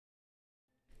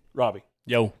Robbie,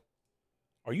 Yo,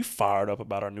 are you fired up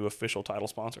about our new official title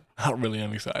sponsor? I really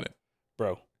am excited.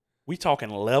 Bro, we talking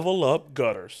Level Up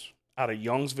Gutters out of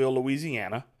Youngsville,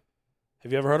 Louisiana.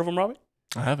 Have you ever heard of them, Robbie?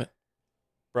 I haven't.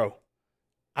 Bro,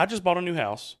 I just bought a new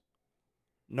house.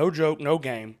 No joke, no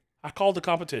game. I called the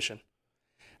competition.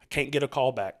 I can't get a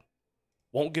call back.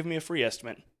 Won't give me a free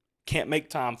estimate. Can't make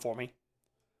time for me.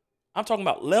 I'm talking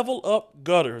about Level Up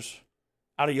Gutters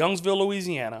out of Youngsville,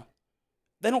 Louisiana.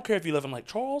 They don't care if you live in Lake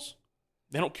Charles.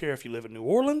 They don't care if you live in New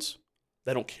Orleans.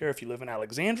 They don't care if you live in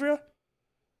Alexandria.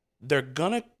 They're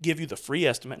going to give you the free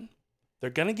estimate. They're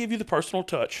going to give you the personal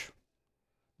touch.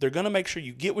 They're going to make sure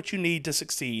you get what you need to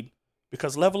succeed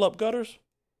because Level Up Gutters,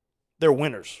 they're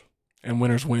winners. And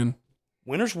winners win.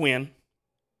 Winners win.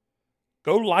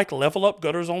 Go like Level Up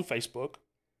Gutters on Facebook.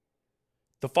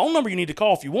 The phone number you need to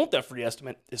call if you want that free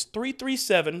estimate is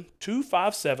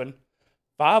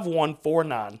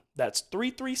 337-257-5149. That's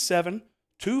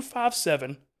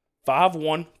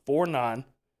 337-257-5149.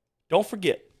 Don't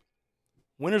forget,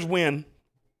 winners win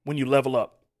when you level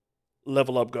up.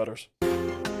 Level Up Gutters.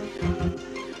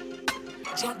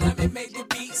 Jump up and make the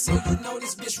beat so you know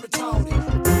this bitch retarded.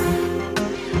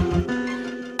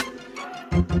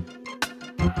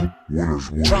 Winners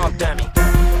win. Drum dummy.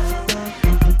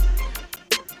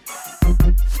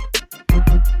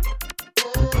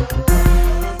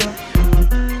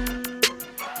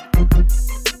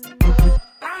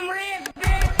 I'm red,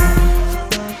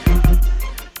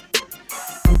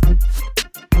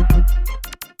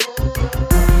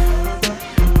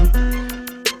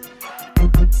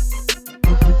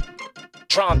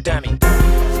 Drum dummy.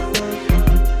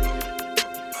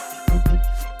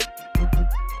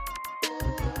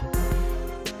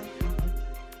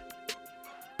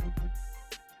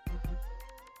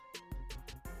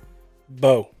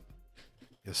 Beau,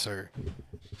 Yes, sir.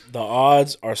 the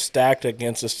odds are stacked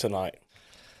against us tonight.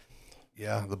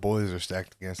 Yeah, the boys are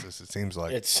stacked against us, it seems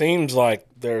like. It seems like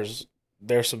there's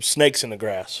some snakes in the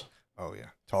grass. Oh, yeah.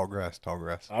 Tall grass, tall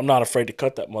grass. I'm not afraid to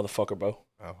cut that motherfucker, Beau.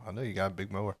 Oh, I know you got a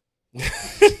big mower.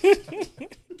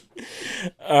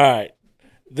 All right.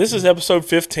 This is episode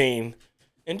 15.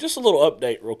 And just a little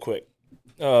update real quick.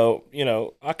 I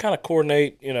kind of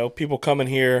coordinate, people coming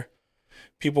here,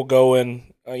 people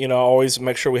going, I always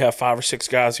make sure we have 5 or 6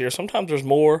 guys here. Sometimes there's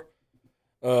more,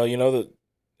 and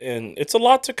it's a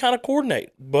lot to kind of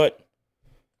coordinate, but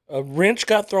a wrench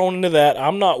got thrown into that.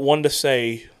 I'm not one to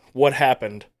say what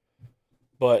happened,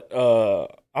 but,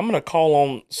 I'm going to call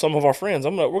on some of our friends.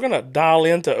 We're going to dial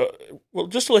into,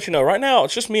 just to let you know, right now,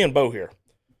 it's just me and Beau here.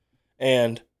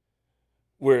 And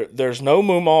there's no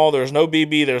Moomaw, there's no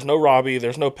BB, there's no Robbie,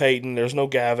 there's no Peyton, there's no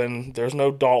Gavin, there's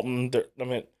no Dalton.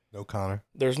 No Connor.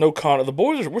 There's no Connor. The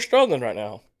boys, we're struggling right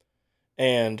now.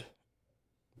 And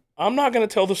I'm not going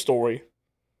to tell the story.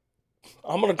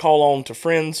 I'm going to call on to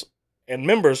friends and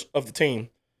members of the team,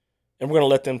 and we're going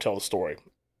to let them tell the story.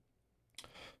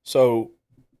 So,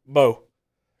 Beau,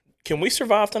 can we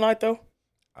survive tonight, though?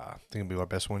 I think it'll be our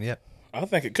best one yet. I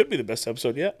think it could be the best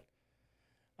episode yet.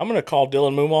 I'm going to call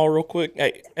Dylan Moomaw real quick.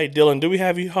 Hey, Dylan, do we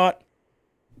have you hot?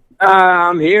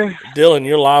 I'm here. Dylan,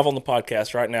 you're live on the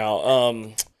podcast right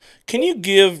now. Can you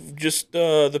give just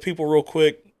the people real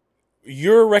quick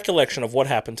your recollection of what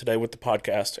happened today with the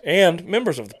podcast and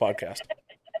members of the podcast?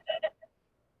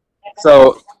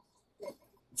 So,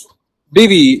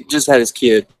 BB just had his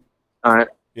kid. All right.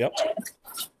 Yep.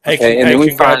 Hey, Okay, and then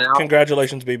we find out.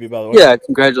 Congratulations, BB, by the way. Yeah,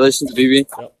 congratulations, BB.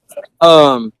 Yep.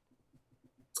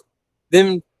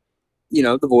 Then,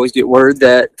 the boys get word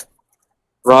that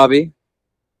Robbie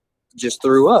just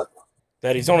threw up.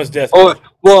 That he's on his deathbed. Oh,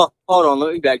 well, hold on.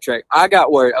 Let me backtrack. I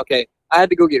got word. Okay, I had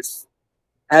to go get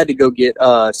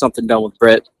something done with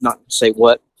Brett. Not to say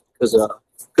what,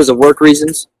 because of work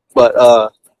reasons.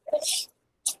 But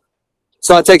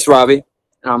so I text Robbie,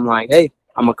 and I'm like, "Hey,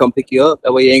 I'm gonna come pick you up.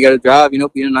 That way you ain't gotta drive.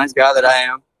 Being a nice guy that I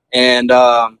am." And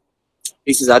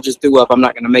he says, "I just threw up. I'm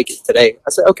not gonna make it today." I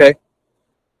said, "Okay,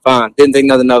 fine." Didn't think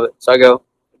nothing of it. So I go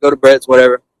to Brett's,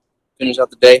 whatever, finish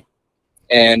out the day,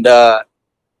 and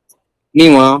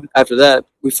meanwhile, after that,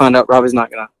 we find out Robbie's not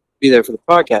gonna be there for the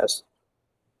podcast.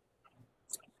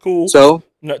 Cool. So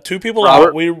no, 2 people Robert,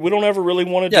 out. We don't ever really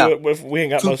want to do it if we ain't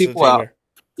got 2 most of the people team out. there.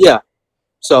 Yeah.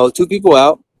 So 2 people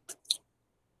out.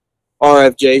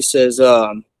 RFJ says,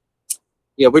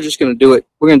 "Yeah, we're just gonna do it.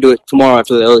 We're gonna do it tomorrow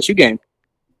after the LSU game."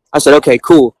 I said, "Okay,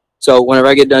 cool." So whenever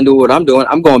I get done doing what I'm doing,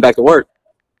 I'm going back to work.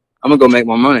 I'm gonna go make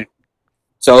more money.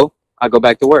 So I go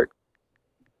back to work.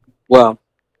 Well,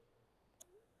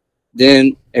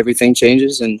 then everything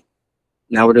changes, and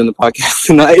now we're doing the podcast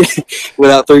tonight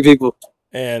without 3 people.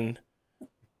 And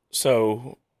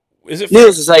so, is it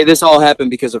Needless to say, this all happened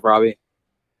because of Robbie.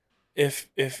 if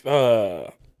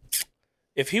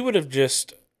he would have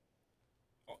just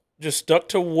stuck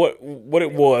to what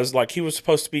it was, like he was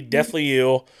supposed to be deathly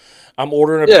ill. I'm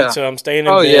ordering a Yeah. pizza. I'm staying in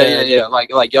Oh bed. yeah.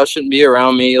 Like y'all shouldn't be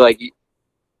around me. Like,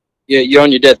 yeah, you're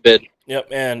on your deathbed. Yep,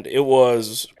 and it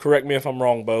was. Correct me if I'm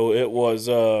wrong, Beau. It was.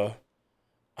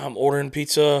 I'm ordering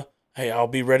pizza. Hey, I'll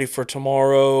be ready for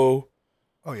tomorrow.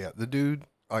 Oh yeah, the dude.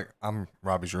 Like I'm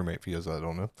Robbie's roommate. For you guys that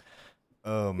don't know.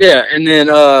 Yeah, and then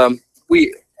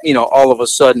we, all of a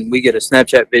sudden we get a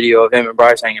Snapchat video of him and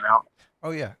Bryce hanging out.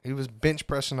 Oh yeah, he was bench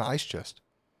pressing the ice chest.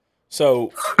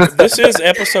 So this is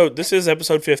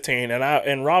episode 15,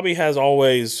 and Robbie has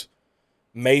always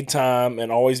made time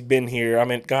and always been here. I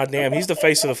mean, goddamn, he's the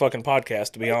face of the fucking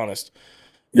podcast, to be honest.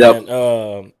 Yep.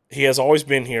 And he has always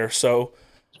been here. So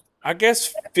I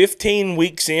guess 15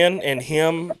 weeks in, and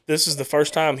this is the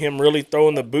first time him really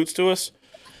throwing the boots to us.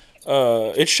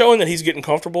 It's showing that he's getting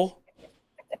comfortable.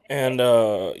 And,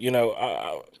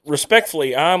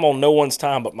 respectfully, I'm on no one's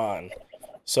time but mine.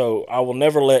 So I will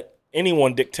never let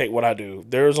anyone dictate what I do.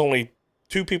 There's only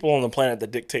two people on the planet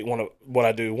that dictate what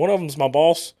I do. One of them is my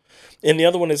boss, and the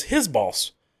other one is his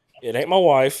boss. It ain't my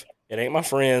wife. It ain't my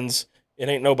friends. It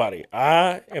ain't nobody.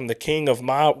 I am the king of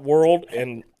my world,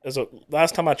 and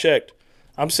last time I checked,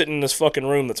 I'm sitting in this fucking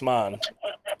room that's mine.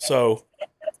 So,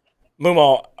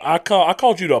 Moomaw, I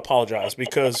called you to apologize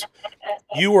because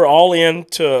you were all in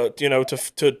to get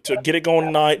it going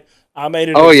tonight. I made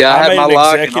an I had my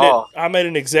lock and all. I made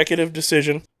an executive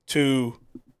decision to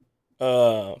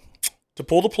pull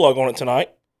the plug on it tonight,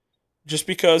 just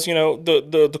because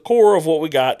the core of what we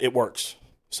got, it works.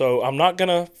 So I'm not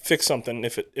gonna fix something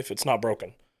if it's not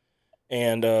broken.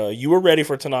 And you were ready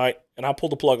for tonight, and I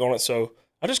pulled the plug on it. So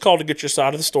I just called to get your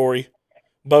side of the story.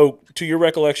 Beau, to your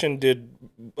recollection, did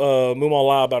Moomaw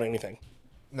lie about anything?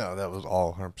 No, that was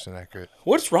all 100% accurate.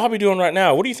 What's Robbie doing right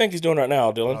now? What do you think he's doing right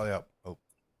now, Dylan? Oh yeah. Oh.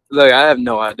 Look, I have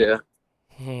no idea.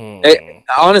 Hey,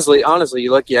 honestly,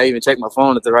 you're lucky I even checked my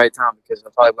phone at the right time because I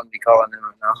probably wouldn't be calling in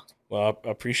right now. Well, I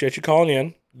appreciate you calling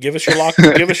in. Give us your lock.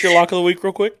 Give us your lock of the week,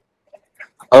 real quick.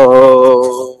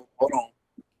 Oh, hold on.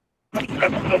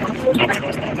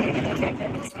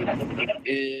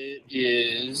 It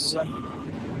is.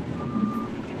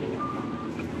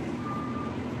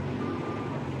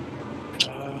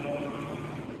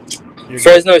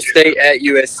 Fresno State at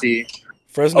USC.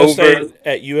 Fresno State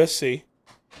at USC.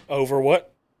 Over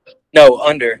what? No,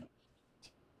 under.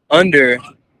 Under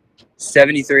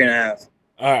 73.5.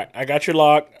 All right, I got your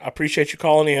lock. I appreciate you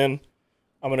calling in.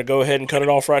 I'm going to go ahead and cut it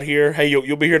off right here. Hey,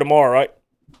 you'll be here tomorrow, right?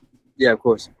 Yeah, of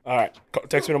course. All right.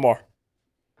 Text me tomorrow.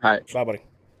 All right. Bye, buddy.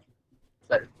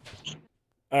 Later.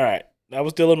 All right. That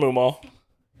was Dylan Moomaw.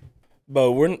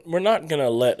 Beau, we're not going to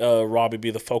let Robbie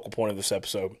be the focal point of this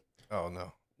episode. Oh,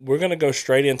 no. We're going to go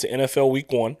straight into NFL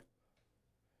Week 1.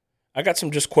 I got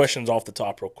some just questions off the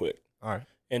top real quick. All right.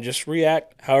 And just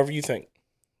react however you think.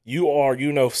 You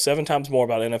know 7 times more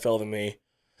about NFL than me.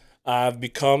 I've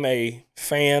become a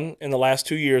fan in the last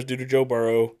 2 years due to Joe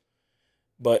Burrow.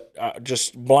 But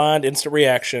just blind, instant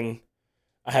reaction.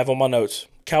 I have on my notes.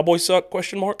 Cowboys suck,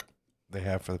 question mark? They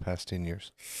have for the past 10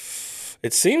 years.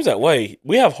 It seems that way.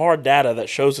 We have hard data that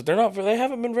shows that they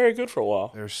haven't been very good for a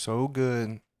while. They're so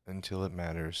good until it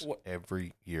matters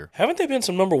every year. Haven't they been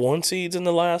some number 1 seeds in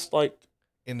the last,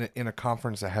 in a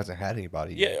conference that hasn't had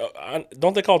anybody yet? Yeah,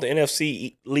 don't they call it the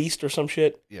NFC least or some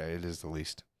shit? Yeah, it is the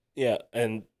least. Yeah,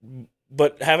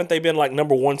 but haven't they been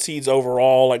number 1 seeds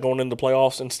overall, going into the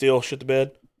playoffs and still shit the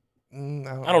bed? I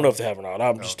don't know if they have or not.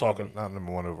 I'm just talking. Not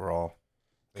number 1 overall.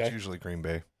 It's Okay. usually Green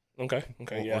Bay. Okay,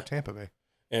 yeah. Or Tampa Bay.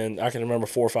 And I can remember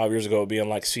 4 or 5 years ago it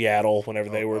being Seattle whenever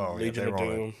they were Legion of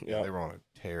Doom. Yeah, they were on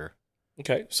a tear.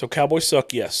 Okay, so Cowboys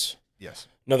suck, yes. Yes.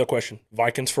 Another question.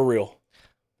 Vikings for real.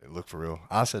 They look for real.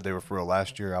 I said they were for real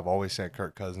last year. I've always said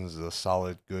Kirk Cousins is a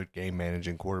solid, good game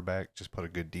managing quarterback. Just put a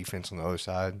good defense on the other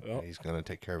side, and he's going to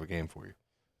take care of a game for you.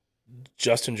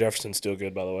 Justin Jefferson's still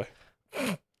good, by the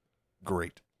way.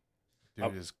 Great.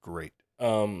 Dude is great.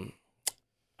 I'm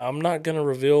not going to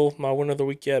reveal my win of the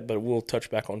week yet, but we'll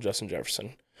touch back on Justin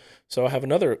Jefferson. So I have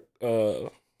another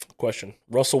question.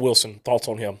 Russell Wilson, thoughts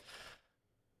on him?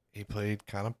 He played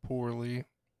kind of poorly,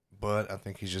 but I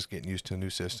think he's just getting used to a new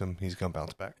system. He's going to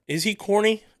bounce back. Is he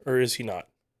corny or is he not?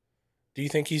 Do you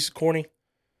think he's corny?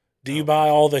 Do you buy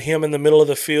all the him in the middle of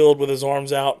the field with his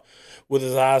arms out, with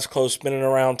his eyes closed, spinning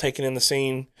around, taking in the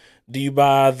scene? Do you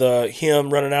buy the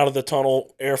him running out of the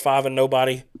tunnel, air five and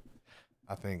nobody?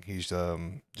 I think he's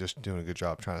just doing a good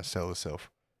job trying to sell himself.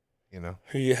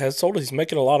 He has sold it. He's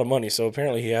making a lot of money, so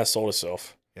apparently he has sold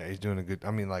himself. Yeah, he's doing a good.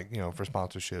 I mean, like for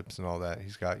sponsorships and all that,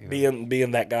 he's got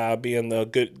being that guy, being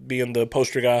the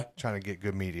poster guy. trying to get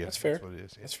good media. That's fair. That's what it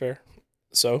is. Yeah. That's fair.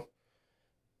 So,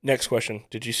 next question: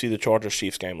 did you see the Chargers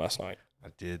Chiefs game last night? I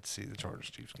did see the Chargers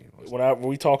Chiefs game. When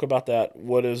we talk about that,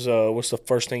 what's the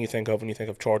first thing you think of when you think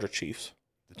of Charger Chiefs?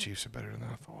 The Chiefs are better than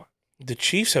I thought. The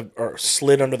Chiefs are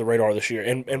slid under the radar this year,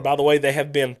 and by the way, they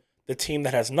have been the team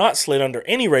that has not slid under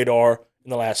any radar in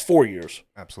the last 4 years.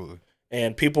 Absolutely.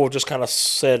 And people just kind of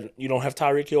said, you don't have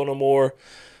Tyreek Hill no more.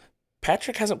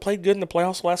 Patrick hasn't played good in the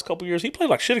playoffs the last couple of years. He played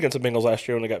like shit against the Bengals last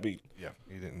year when they got beat. Yeah,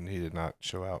 he did not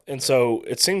show out. And so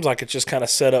it seems like it's just kind of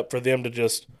set up for them to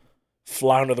just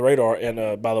fly under the radar.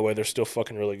 And by the way, they're still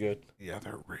fucking really good. Yeah,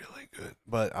 they're really good.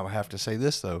 But I have to say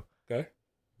this, though. Okay.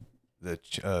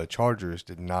 The Chargers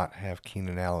did not have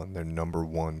Keenan Allen, their number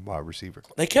one wide receiver.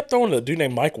 They kept throwing to a dude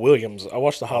named Mike Williams. I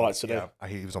watched the highlights today. Yeah,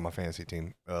 he was on my fantasy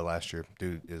team last year.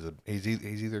 Dude he's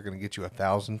either going to get you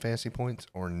 1,000 fantasy points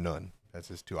or none. That's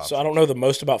his two options. So I don't know the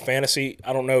most about fantasy.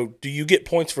 I don't know. Do you get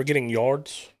points for getting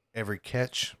yards? Every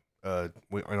catch, in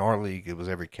our league, it was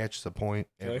every catch is a point.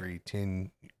 Okay. Every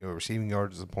 10 receiving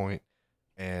yards is a point,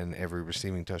 and every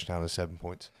receiving touchdown is 7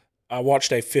 points. I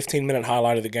watched a 15-minute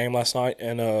highlight of the game last night,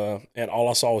 and all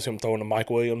I saw was him throwing to Mike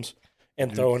Williams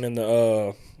and throwing to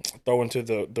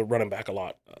the running back a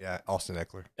lot. Yeah, Austin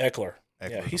Eckler. Eckler.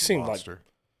 Yeah, he seemed like, monster.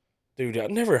 dude, I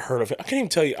never heard of it. I can't even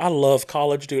tell you. I love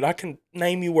college, dude. I can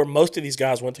name you where most of these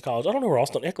guys went to college. I don't know where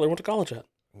Austin Eckler went to college at.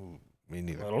 Ooh, me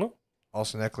neither. I don't know.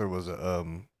 Austin Eckler was a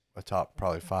top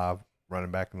probably 5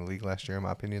 running back in the league last year, in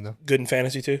my opinion, though. Good in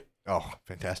fantasy too. Oh,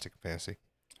 fantastic fantasy.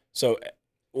 So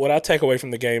what I take away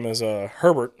from the game is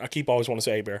Herbert. I keep always want to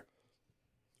say Bear.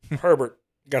 Herbert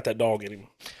got that dog in him.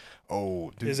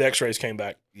 Oh, dude. His X-rays came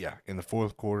back. Yeah, in the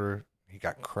fourth quarter, he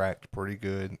got cracked pretty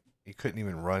good. He couldn't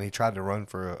even run. He tried to run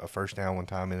for a first down one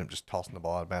time, ended up just tossing the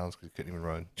ball out of bounds because he couldn't even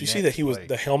run. Did you see that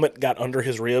the helmet got under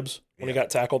his ribs when he got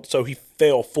tackled? So he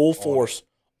fell full force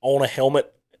on a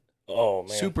helmet. Oh,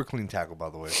 man. Super clean tackle, by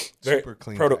the way. Very Super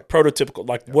clean prototypical,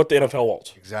 like what the NFL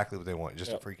wants. Exactly what they want,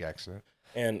 just a freak accident.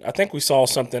 And I think we saw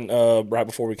something right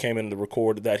before we came in to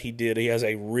record that he did. He has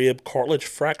a rib cartilage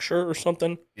fracture or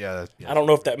something. Yeah. I don't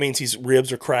know if that means his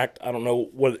ribs are cracked. I don't know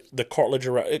what the cartilage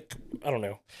around. I don't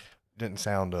know. Didn't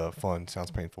sound fun. Sounds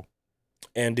painful.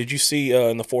 And did you see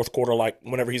in the fourth quarter, like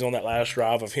whenever he's on that last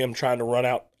drive of him trying to run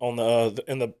out on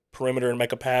in the perimeter and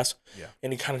make a pass,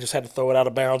 and he kind of just had to throw it out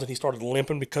of bounds, and he started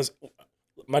limping because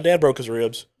my dad broke his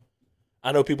ribs.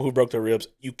 I know people who broke their ribs.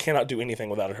 You cannot do anything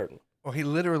without it hurting. Well, he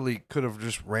literally could have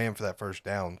just ran for that first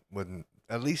down.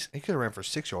 At least he could have ran for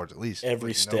 6 yards at least.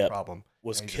 Every step no problem.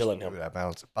 was killing him. That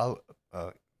bounce. By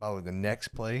the next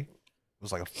play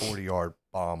was like a 40-yard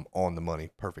bomb on the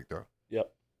money. Perfect throw.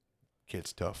 Yep.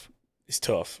 Kid's tough. He's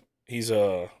tough. He's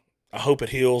I hope it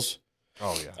heals.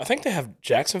 Oh yeah. I think they have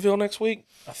Jacksonville next week.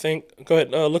 I think. Go ahead.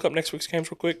 Look up next week's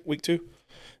games real quick. Week 2.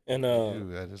 And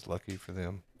Ooh, that is lucky for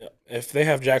them. if they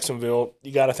have Jacksonville,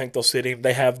 you got to think they'll sit him.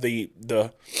 They have the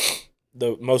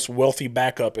most wealthy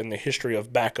backup in the history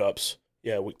of backups.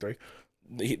 Yeah, week 3.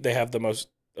 They have the most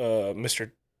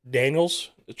Mr.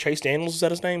 Daniels, Chase Daniels, is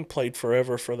that his name? Played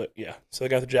forever for the So they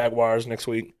got the Jaguars next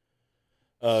week.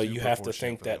 You have to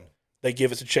think that they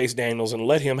give it to Chase Daniels and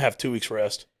let him have 2 weeks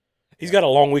rest. He's got a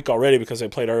long week already because they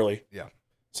played early. Yeah.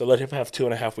 So let him have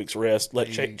 2.5 weeks rest.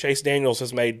 Chase Daniels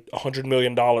has made $100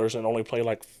 million and only played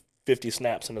like 50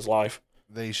 snaps in his life.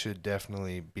 They should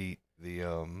definitely beat the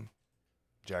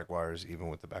Jaguars even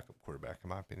with the backup quarterback, in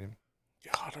my opinion.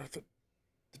 God, the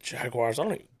Jaguars. I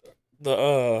don't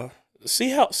even, see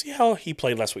how he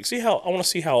played last week. I want to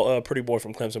see how Pretty Boy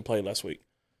from Clemson played last week.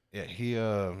 Yeah, he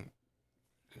didn't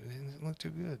look too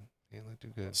good.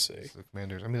 Let's see. The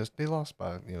Commanders. I mean, they lost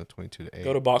by 22-8.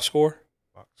 Go to box score.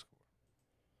 Box score.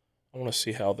 I want to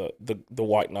see how the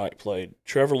White Knight played.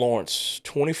 Trevor Lawrence,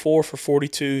 24 for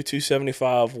 42,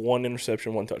 275, 1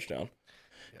 interception, 1 touchdown.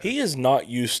 Yeah. He is not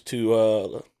used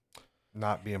to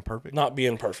not being perfect.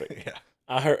 Yeah.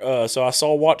 I heard. So I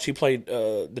saw watch. He played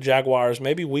the Jaguars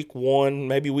maybe week 1,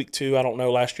 maybe week 2. I don't know.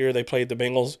 Last year they played the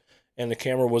Bengals, and the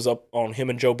camera was up on him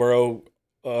and Joe Burrow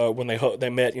when they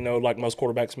met. Like most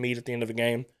quarterbacks meet at the end of the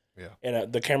game. Yeah.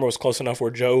 And the camera was close enough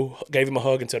where Joe gave him a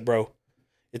hug and said, "Bro,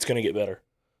 it's gonna get better."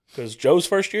 Because Joe's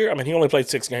first year, I mean, he only played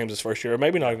 6 games his first year, or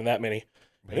maybe not even that many.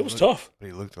 And it was tough. But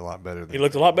he looked a lot better.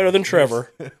 Than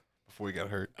Trevor before he got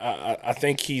hurt. I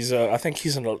think he's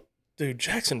in a dude.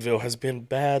 Jacksonville has been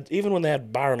bad, even when they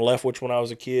had Byron Leftwich when I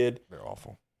was a kid. They're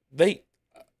awful. I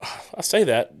say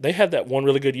that they had that one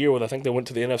really good year where I think they went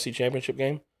to the NFC Championship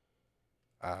game.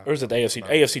 Or is it the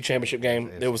AFC Championship game?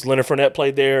 There was Leonard Fournette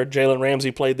played there, Jalen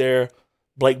Ramsey played there,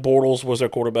 Blake Bortles was their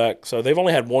quarterback. So they've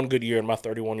only had one good year in my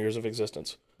 31 years of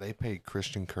existence. They paid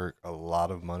Christian Kirk a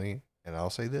lot of money, and I'll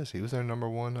say this: he was their number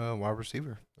one wide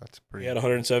receiver. That's pretty. He had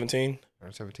 117.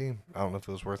 117. I don't know if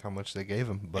it was worth how much they gave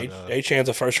him, but Achan's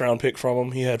a first-round pick from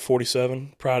him. He had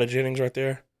 47. Pride of Jennings right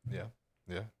there. yeah,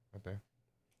 right there.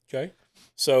 Okay.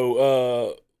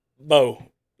 So,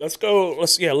 Beau, let's go.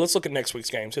 Let's look at next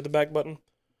week's games. Hit the back button.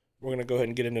 We're going to go ahead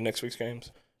and get into next week's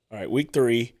games. All right, week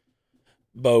 3.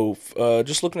 Beau,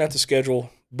 just looking at the schedule,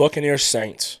 Buccaneers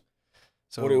Saints.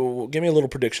 So Give me a little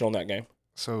prediction on that game.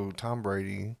 So Tom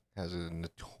Brady has a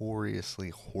notoriously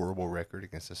horrible record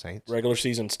against the Saints. Regular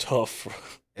season's tough.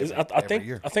 Every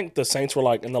year. I think the Saints were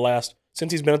like in the last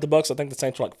since he's been at the Bucs. I think the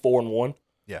Saints were like 4-1.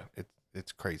 Yeah,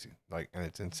 it's crazy. And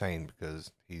it's insane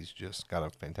because he's just got a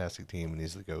fantastic team and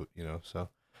he's the GOAT. So,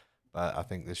 but I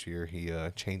think this year he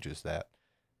changes that.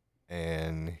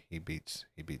 And they beat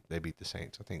the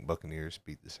Saints. I think Buccaneers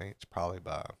beat the Saints probably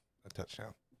by a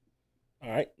touchdown. All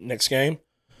right, next game,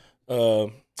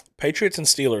 Patriots and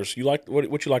Steelers. You like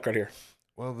what you like right here?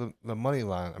 Well, the money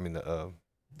line. I mean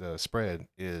the spread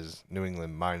is New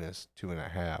England minus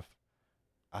 2.5.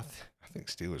 I think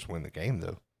Steelers win the game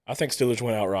though. I think Steelers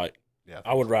win outright. Yeah,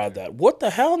 I would ride that. What the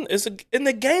hell is it in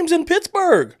the game's in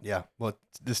Pittsburgh? Yeah, well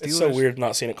the Steelers. It's so weird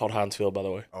not seeing it called Heinz Field. By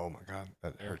the way. Oh my God,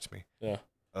 that hurts me. Yeah.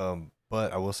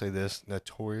 But I will say this: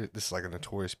 this is like a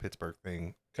notorious Pittsburgh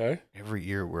thing. Okay. Every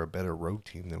year we're a better road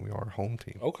team than we are a home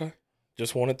team. Okay.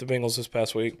 Just won at the Bengals this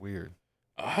past week. Weird.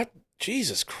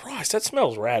 Jesus Christ, that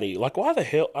smells ratty. Like, why the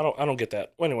hell? I don't get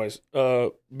that. Well, anyways,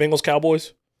 Bengals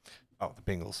Cowboys. Oh, the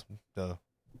Bengals. The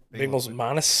Bengals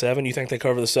 -7. You think they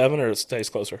cover the 7 or it stays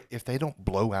closer? If they don't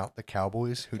blow out the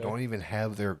Cowboys, who don't even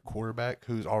have their quarterback,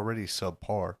 who's already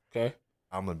subpar, okay,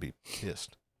 I'm gonna be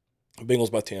pissed.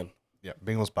 Bengals by 10. Yeah,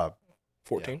 Bengals by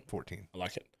 14. Yeah, 14. I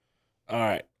like it. All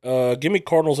right. Give me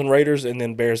Cardinals and Raiders, and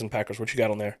then Bears and Packers. What you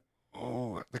got on there?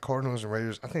 Oh, the Cardinals and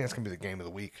Raiders. I think that's gonna be the game of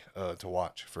the week to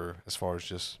watch as far as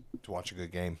just to watch a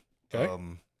good game. Okay.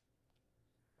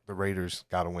 The Raiders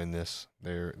got to win this.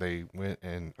 They went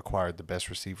and acquired the best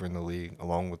receiver in the league,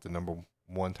 along with the number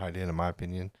 1 tight end, in my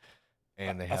opinion.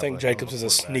 And I think Jacobs is a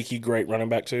sneaky great running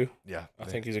back too. Yeah, I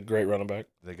think he's a great running back.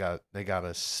 They got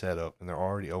a set up, and they're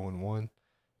already 0-1.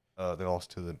 They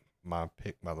lost to my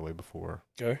pick, by the way, before.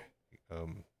 Okay.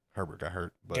 Herbert got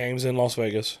hurt. But games in Las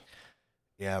Vegas.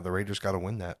 Yeah, the Raiders got to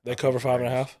win that. They cover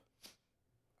 5.5.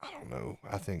 I don't know.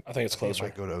 I think it's closer. It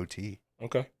might go to OT.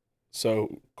 Okay.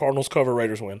 So Cardinals cover,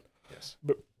 Raiders win. Yes.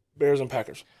 Bears and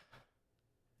Packers.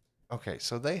 Okay,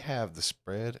 so they have the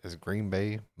spread as Green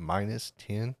Bay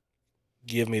 -10.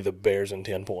 Give me the Bears and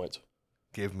 10 points.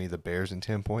 Give me the Bears and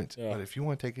 10 points. Yeah. But if you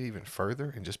want to take it even further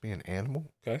and just be an animal,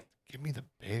 okay, give me the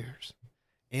Bears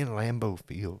in Lambeau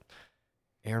Field.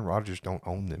 Aaron Rodgers don't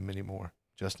own them anymore.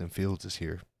 Justin Fields is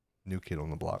here. New kid on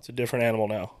the block. It's a different animal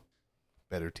now.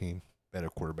 Better team, better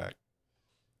quarterback.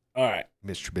 All right.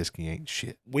 Mitch Trubisky ain't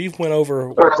shit. We've went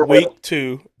over week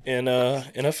 2 in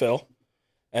NFL,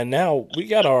 and now we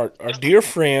got our dear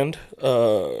friend,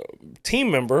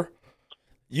 team member.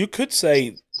 You could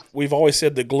say we've always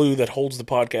said the glue that holds the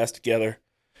podcast together.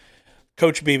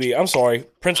 Coach BB, I'm sorry,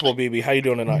 Principal BB, how you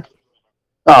doing tonight?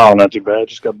 Oh, not too bad.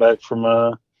 Just got back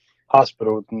from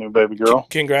hospital with the new baby girl.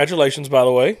 Congratulations, by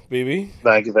the way, BB.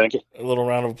 Thank you. A little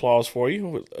round of applause for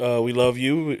you. We love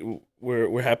you.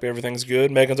 We're happy everything's good.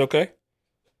 Megan's okay?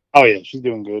 Oh yeah, she's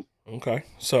doing good. Okay,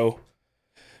 so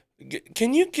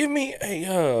can you give me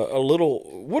a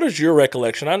little? What is your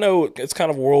recollection? I know it's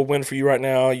kind of a whirlwind for you right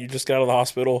now. You just got out of the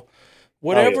hospital.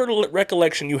 Whatever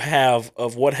recollection you have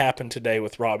of what happened today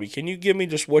with Robbie, can you give me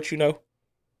just what you know?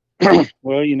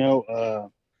 Well,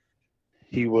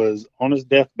 he was on his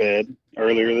deathbed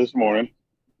earlier this morning.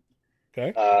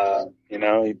 Okay.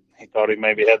 He thought he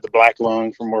maybe had the black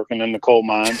lung from working in the coal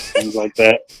mines, things like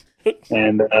that.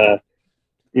 And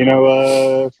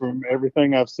from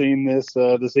everything I've seen this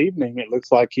evening, it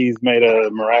looks like he's made a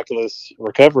miraculous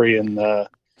recovery, and the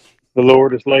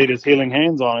Lord has laid His healing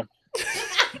hands on him.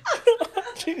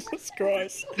 Jesus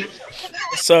Christ!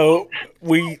 So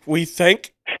we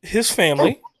thank his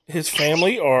family. His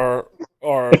family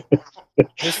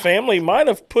his family might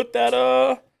have put that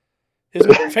his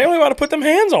family might have put them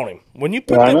hands on him. When you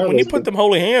put them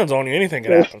holy hands on you, anything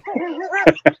can happen.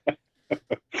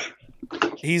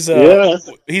 He's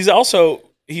also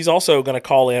going to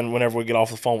call in whenever we get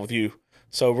off the phone with you.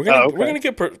 So we're gonna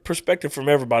get perspective from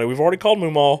everybody. We've already called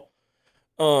Moomaw.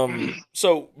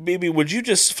 So BB, would you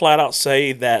just flat out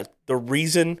say that the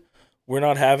reason we're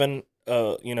not having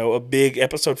a big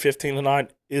episode 15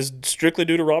 tonight is strictly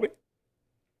due to Robbie?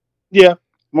 Yeah,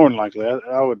 more than likely.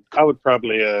 I would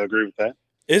probably agree with that.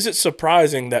 Is it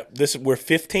surprising that we're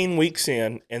 15 weeks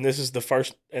in, and this is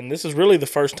really the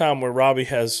first time where Robbie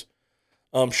has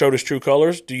showed his true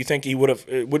colors? Do you think he would have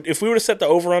if we would have set the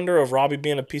over under of Robbie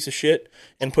being a piece of shit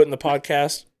and putting the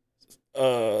podcast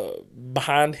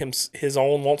behind his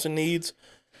own wants and needs?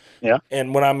 Yeah.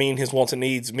 And when I mean his wants and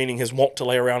needs, meaning his want to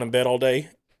lay around in bed all day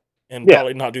and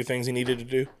probably not do things he needed to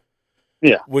do.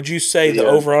 Yeah. Would you say the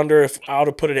over under, if I would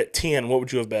have put it at 10, what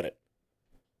would you have bet it?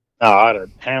 No, I'd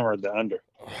have hammered the under.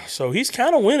 So he's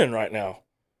kind of winning right now.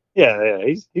 Yeah,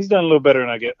 he's done a little better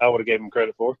than I would have gave him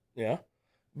credit for. Yeah.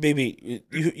 BB,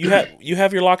 you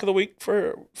have your lock of the week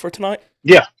for tonight?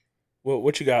 Yeah. Well,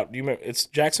 what you got? Do you remember? It's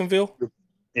Jacksonville?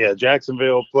 Yeah,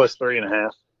 Jacksonville plus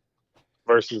 3.5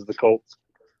 versus the Colts.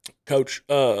 Coach,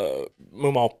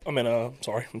 Moomaw,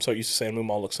 sorry, I'm so used to saying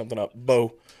Moomaw, look something up.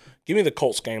 Beau, give me the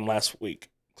Colts game last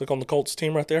week. Click on the Colts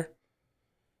team right there.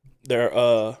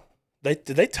 Did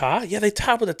they tie? Yeah, they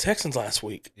tied with the Texans last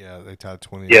week. Yeah, they tied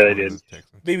 20. Yeah, they did.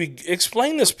 BB,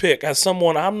 explain this pick as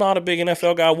someone. I'm not a big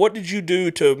NFL guy. What did you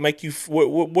do to make you?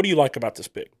 What do you like about this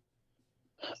pick?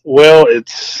 Well,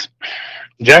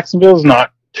 Jacksonville's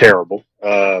not terrible.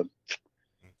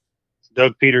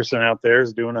 Doug Peterson out there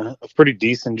is doing a pretty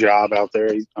decent job out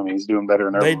there. He's doing better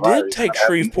than They everybody. did take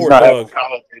Shreveport He's not Doug. having a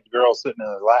college girl sitting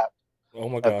in his lap Oh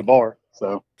my at the God. bar.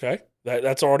 So Okay,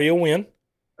 that's already a win.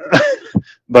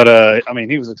 But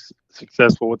he was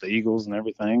successful with the Eagles and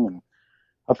everything, and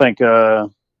I think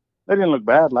they didn't look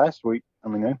bad last week. I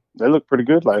mean, they looked pretty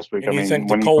good last week. And you think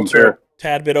when the you Colts compare, are a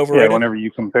tad bit overrated? yeah, whenever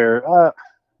you compare,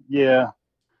 yeah.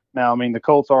 Now, the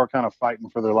Colts are kind of fighting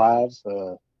for their lives.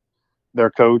 Their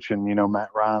coach and Matt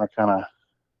Ryan are kind of,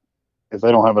 if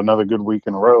they don't have another good week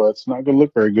in a row, it's not going to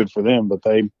look very good for them. But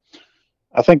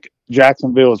I think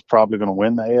Jacksonville is probably going to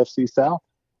win the AFC South.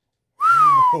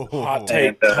 Hot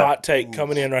take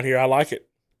coming in right here. I like it.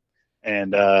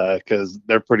 And because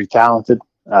they're pretty talented,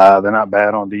 they're not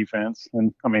bad on defense.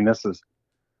 And this is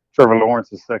Trevor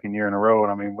Lawrence's second year in a row,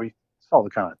 and we saw the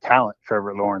kind of talent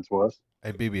Trevor Lawrence was.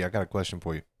 Hey, BB, I got a question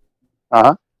for you.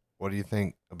 What do you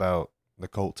think about the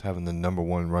Colts having the number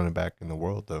one running back in the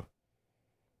world, though?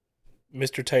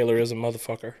 Mr. Taylor is a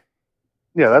motherfucker.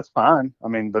 Yeah, that's fine.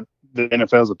 But the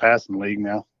NFL's a passing league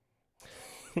now.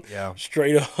 Yeah,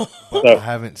 straight up. But I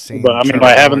haven't seen. But Trevor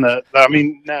by having Lawrence.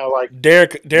 now like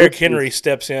Derrick Henry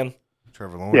steps in.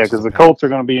 Trevor Lawrence. Yeah, because the Colts are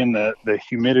going to be in the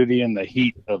humidity and the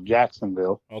heat of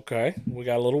Jacksonville. Okay, we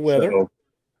got a little weather. So,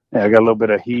 yeah, I got a little bit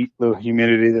of heat, little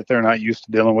humidity that they're not used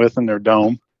to dealing with in their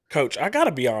dome. Coach, I got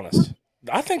to be honest.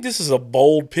 I think this is a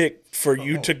bold pick for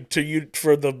you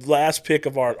for the last pick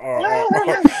of our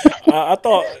I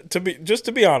thought to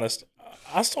be honest,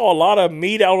 I saw a lot of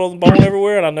meat out on the bone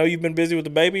everywhere, and I know you've been busy with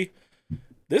the baby.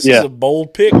 This is a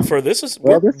bold pick for this is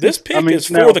for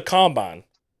the combine.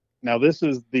 Now this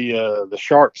is the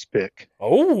Sharps pick.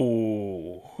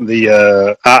 Oh,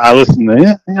 I listen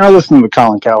to the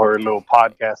Colin Cowherd little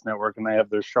podcast network, and they have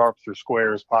their Sharps or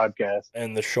Squares podcast.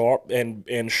 And the Sharp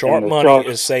money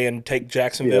is saying take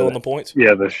Jacksonville in the points.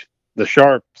 Yeah, the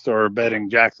Sharps are betting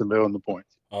Jacksonville in the points.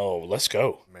 Oh, let's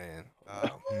go, man!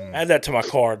 Add that to my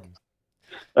card.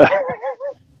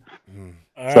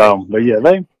 So, but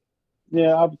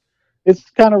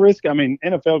it's kind of risky.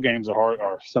 NFL games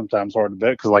are sometimes hard to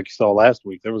bet because, like you saw last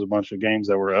week, there was a bunch of games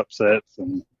that were upsets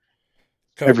and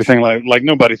everything. Like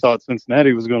nobody thought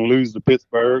Cincinnati was going to lose to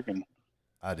Pittsburgh, and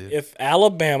I did. If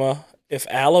Alabama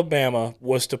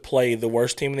was to play the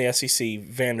worst team in the SEC,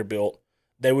 Vanderbilt,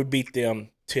 they would beat them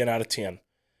 10 out of 10.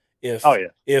 If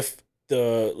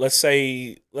let's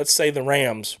say the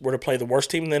Rams were to play the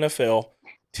worst team in the NFL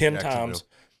 10 times,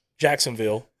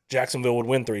 Jacksonville would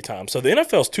win 3 times. So the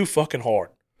NFL is too fucking hard.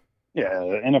 Yeah,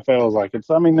 the NFL is like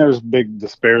there's big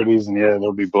disparities, and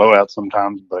there'll be blowouts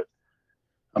sometimes, but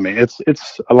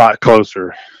it's a lot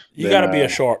closer. You got to be a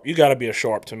sharp. You got to be a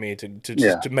sharp to me to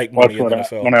make money in the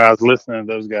NFL. When I was listening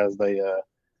to those guys, they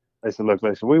said, look,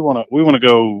 we want to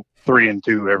go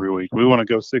 3-2 every week. We want to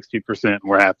go 60%, and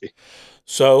we're happy.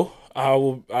 So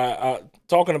I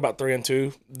talking about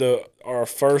 3-2. Our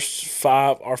first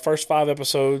 5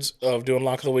 episodes of doing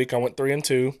Lock of the Week, I went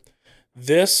 3-2.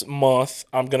 This month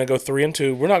I'm gonna go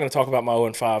 3-2. We're not gonna talk about my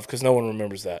 0-5 because no one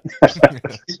remembers that.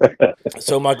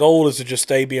 So my goal is to just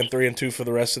stay being 3-2 for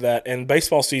the rest of that. And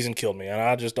baseball season killed me, and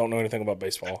I just don't know anything about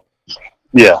baseball.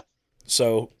 Yeah.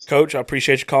 So, Coach, I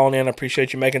appreciate you calling in. I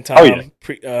appreciate you making time.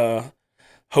 Oh, yeah.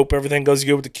 Hope everything goes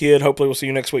good with the kid. Hopefully, we'll see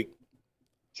you next week.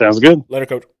 Sounds good. Later,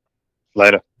 Coach.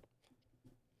 Later.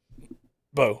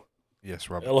 Beau. Yes,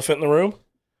 Robbie. Elephant in the room,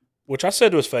 which I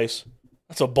said to his face,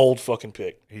 that's a bold fucking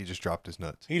pick. He just dropped his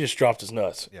nuts.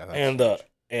 Yeah, that's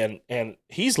and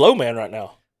he's low man right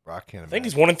now. Bro, I can't I think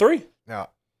imagine. he's 1-3. Now,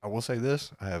 I will say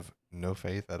this: I have no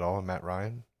faith at all in Matt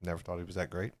Ryan. Never thought he was that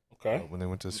great. Okay. When they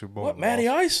went to the Super Bowl, What, and Matty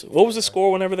lost, Ice? What was the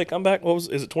score whenever they come back? Is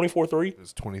it 24-3? it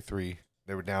was 23.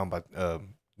 They were down by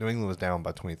New England was down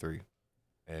by 23,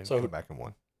 and So- came back and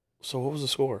won. So what was the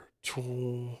score?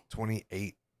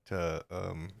 28 to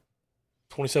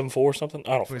 27-4 or something?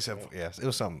 I don't 27. know. Yes, it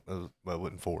was something. Well, it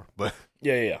wasn't 4, but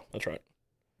Yeah. That's right.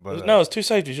 but No, it's 2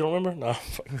 safeties. You don't remember? No.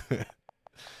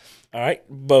 All right,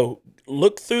 Beau,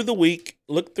 look through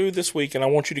this week, and I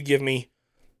want you to give me.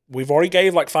 We've already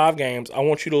gave like 5 games. I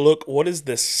want you to look. What is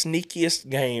the sneakiest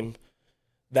game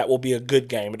that will be a good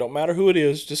game? It don't matter who it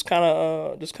is. Just kind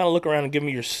of look around and give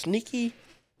me your sneaky,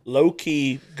 low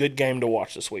key good game to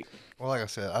watch this week. well, like I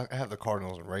said, I have the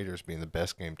Cardinals and Raiders being the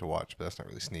best game to watch, but that's not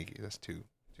really sneaky. That's two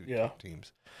top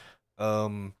teams.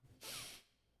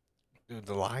 Dude,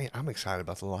 the Lion. I'm excited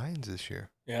about the Lions this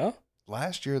year. Yeah.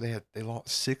 Last year they lost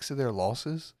 6 of their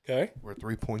losses Okay. were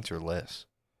 3 points or less.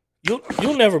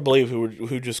 You'll never believe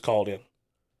who just called in.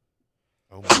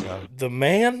 Oh my god! The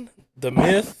man, the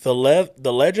myth, the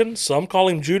legend. Some call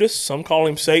him Judas. Some call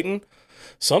him Satan.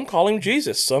 Some call him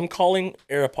Jesus. Some call him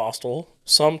Air Apostle.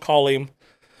 Some call him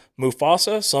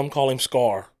Mufasa. Some call him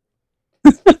Scar.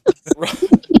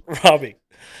 Robbie,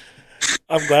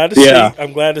 I'm glad to see.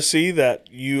 I'm glad to see that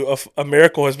a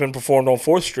miracle has been performed on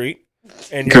 4th Street,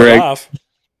 and you're alive.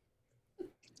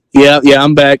 Yeah,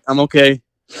 I'm back. I'm okay.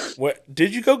 What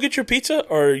did you go get your pizza,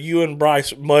 or are you and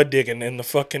Bryce mud digging in the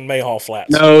fucking Mayhaw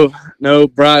Flats? No,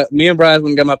 Bryce. Me and Bryce went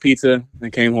and got my pizza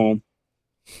and came home.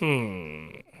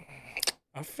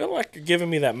 I feel like you're giving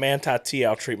me that Manti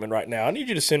Te'o treatment right now. I need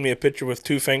you to send me a picture with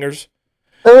 2 fingers.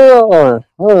 So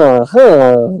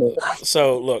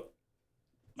look,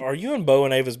 are you in Beau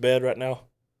and Ava's bed right now?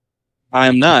 I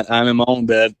am not. I'm in my own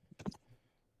bed.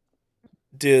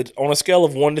 On a scale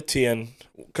of 1 to 10,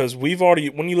 because we've already,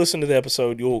 when you listen to the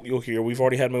episode, you'll hear we've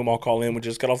already had Moomaw call in. We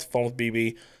just got off the phone with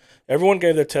BB. Everyone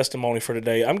gave their testimony for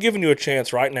today. I'm giving you a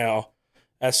chance right now,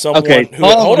 as someone who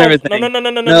hold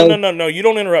on. No, you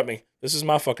don't interrupt me. This is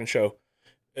my fucking show.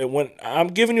 I'm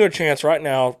giving you a chance right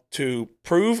now to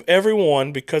prove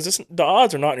everyone, because the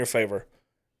odds are not in your favor.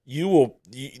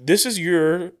 This is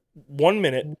your 1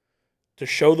 minute to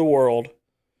show the world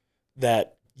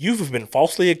that you've been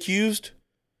falsely accused.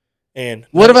 And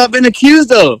what have I been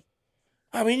accused of?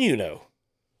 I mean, you know.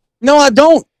 No, I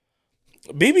don't.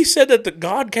 BB said that the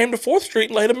God came to 4th Street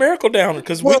and laid a miracle down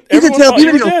because you can everyone tell thought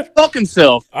you were BB dead. to fuck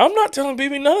himself. I'm not telling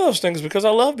BB none of those things because I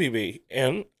love BB.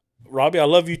 And Robbie, I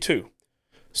love you too.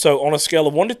 So on a scale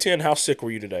of 1 to 10, how sick were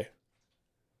you today?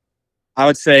 I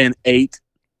would say an 8.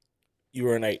 You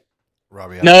were an 8.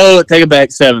 Robbie, No, take it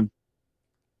back, 7.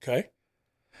 Okay.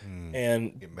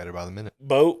 And getting better by the minute.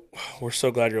 Beau, we're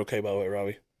so glad you're okay, by the way,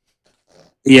 Robbie.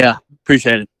 Yeah,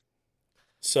 appreciate it.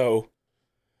 So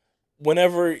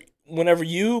whenever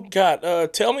you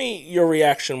got tell me your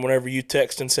reaction whenever you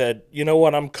text and said, you know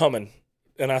what, I'm coming.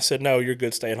 And I said, no, you're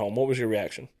good, stay at home. What was your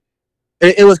reaction?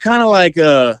 It was kind of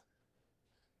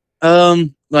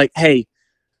like, hey,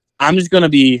 I'm just gonna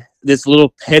be this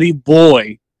little petty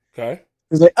boy. Okay.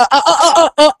 He's like,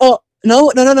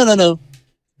 no.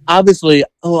 Obviously,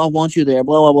 I want you there,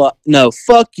 blah, blah, blah. No,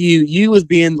 fuck you. You was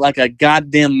being like a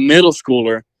goddamn middle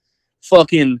schooler.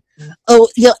 Fucking,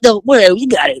 yeah, don't worry, you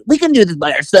got it. We can do this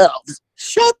by ourselves.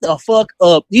 Shut the fuck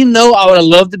up. You know I would have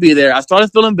loved to be there. I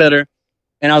started feeling better,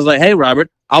 and I was like, hey, Robert,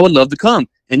 I would love to come.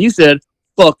 And you said,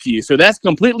 fuck you. So that's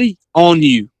completely on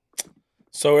you.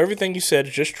 So everything you said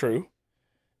is just true.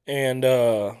 And,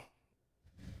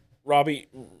 Robbie,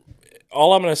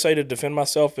 all I'm going to say to defend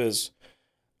myself is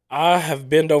I have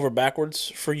bent over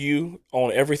backwards for you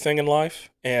on everything in life,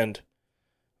 and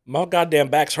my goddamn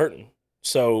back's hurting.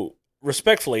 So,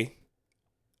 respectfully,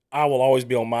 I will always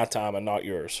be on my time and not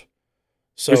yours.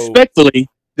 So, respectfully,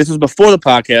 this was before the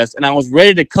podcast, and I was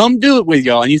ready to come do it with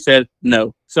y'all, and you said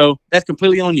no. So that's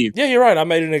completely on you. Yeah, you're right. I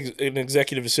made an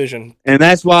executive decision. And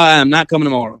that's why I'm not coming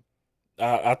tomorrow.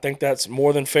 I think that's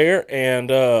more than fair,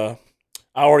 and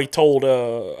I've already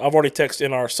texted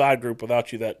in our side group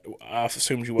without you that I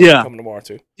assumed you were coming tomorrow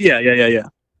too. Yeah.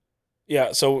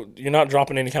 Yeah, so you're not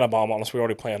dropping any kind of bomb on us. We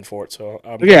already planned for it. So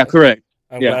correct.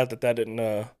 I'm glad that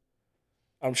didn't.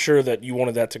 I'm sure that you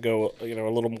wanted that to go, a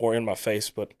little more in my face,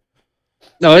 but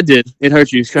no, it did. It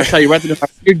hurt you. I tell you right to the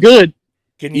heart. You're good.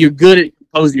 You're good at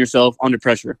composing yourself under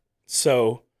pressure.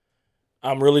 So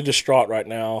I'm really distraught right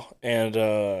now, and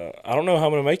I don't know how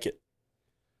I'm going to make it.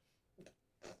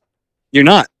 You're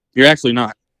not. You're actually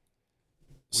not.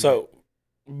 So,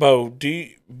 Beau,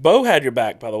 Beau had your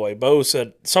back, by the way. Beau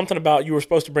said something about you were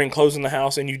supposed to bring clothes in the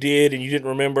house, and you did, and you didn't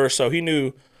remember. So he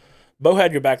knew Beau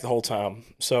had your back the whole time.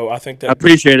 So I think that I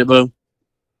appreciate it, Beau.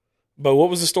 But what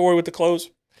was the story with the clothes?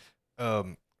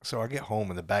 So I get home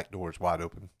and the back door is wide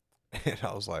open, and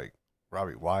I was like,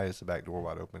 Robbie, why is the back door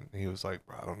wide open? And he was like,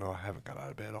 bro, I don't know. I haven't got out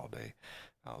of bed all day.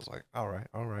 I was like, all right.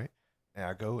 And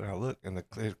I go and I look, and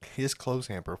his clothes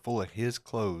hamper full of his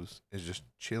clothes is just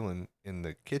chilling in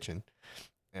the kitchen.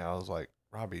 And I was like,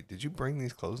 Robbie, did you bring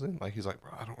these clothes in? Like, he's like,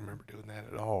 bro, I don't remember doing that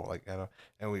at all. Like,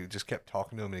 and we just kept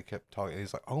talking to him, and he kept talking. And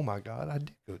he's like, oh my God, I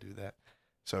did go do that.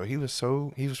 So he was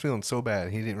feeling so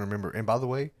bad. He didn't remember. And by the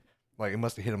way, like, it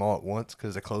must have hit him all at once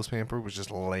because the clothes hamper was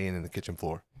just laying in the kitchen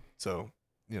floor. So,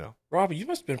 Robbie, you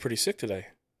must have been pretty sick today.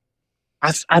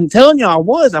 I'm telling you, I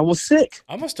was sick.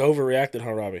 I must have overreacted,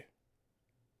 huh, Robbie?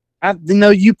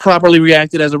 You properly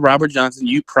reacted as a Robert Johnson.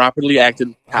 You properly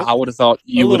acted how I would have thought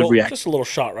you would have reacted. Just a little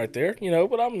shot right there,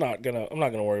 but I'm not gonna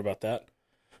worry about that.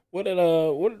 What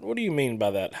do you mean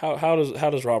by that? How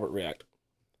does Robert react?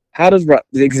 How does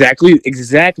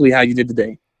exactly how you did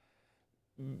today?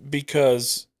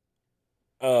 Because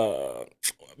I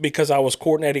was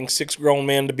coordinating 6 grown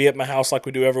men to be at my house like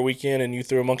we do every weekend, and you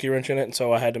threw a monkey wrench in it, and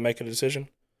so I had to make a decision.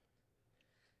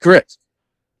 Correct.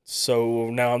 So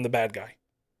now I'm the bad guy.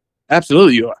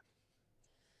 Absolutely, you are.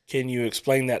 Can you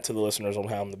explain that to the listeners on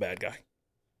how I'm the bad guy?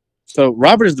 So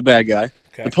Robert is the bad guy.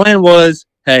 Okay. The plan was,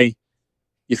 hey,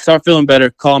 you start feeling better,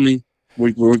 call me.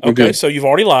 We're okay, good. So you've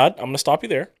already lied. I'm going to stop you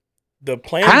there. The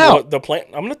plan. How?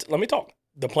 Let me talk.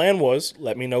 The plan was,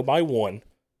 let me know by 1.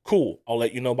 Cool. I'll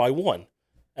let you know by 1.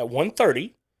 At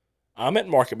 1:30, I'm at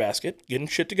Market Basket getting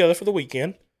shit together for the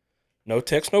weekend. No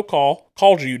text, no call.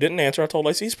 Called you didn't answer. I told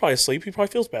Lacey he's probably asleep. He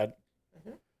probably feels bad.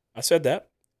 I said that.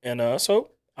 And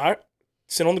so I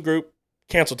sent on the group,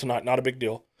 cancel tonight, not a big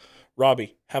deal.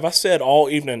 Robbie, have I said all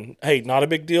evening, hey, not a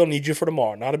big deal, need you for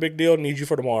tomorrow. Not a big deal, need you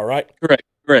for tomorrow, right?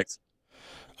 Correct.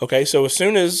 Okay, so as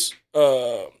soon as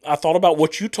I thought about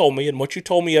what you told me, and what you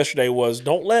told me yesterday was,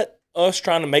 don't let us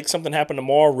trying to make something happen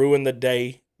tomorrow ruin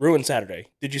Saturday.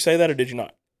 Did you say that or did you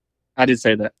not? I did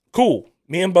say that. Cool.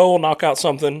 Me and Beau will knock out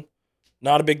something.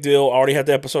 Not a big deal. I already had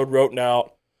the episode written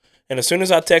out. And as soon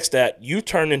as I text that, you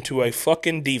turn into a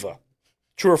fucking diva.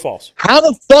 True or false? How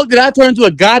the fuck did I turn into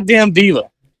a goddamn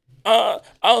diva? I'll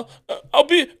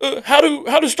be how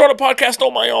to start a podcast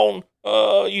on my own.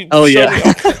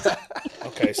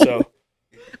 Okay, so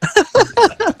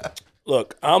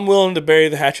look, I'm willing to bury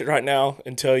the hatchet right now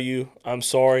and tell you I'm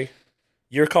sorry.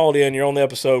 You're called in. You're on the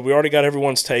episode. We already got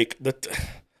everyone's take. The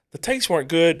takes weren't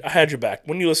good. I had your back.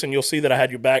 When you listen, you'll see that I had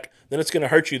your back. Then it's going to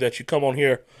hurt you that you come on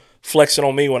here flexing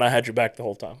on me when I had your back the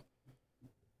whole time.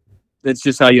 That's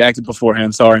just how you acted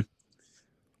beforehand. Sorry.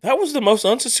 That was the most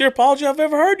unsincere apology I've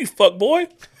ever heard, you fuck boy.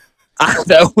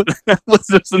 That was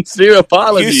a sincere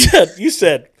apology. You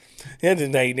said,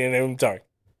 I'm sorry.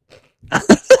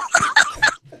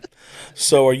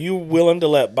 So are you willing to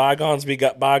let bygones be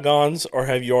bygones, or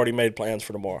have you already made plans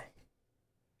for tomorrow?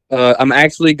 I'm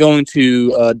actually going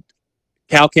to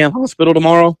CalCam Hospital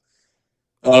tomorrow.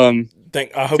 I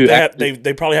hope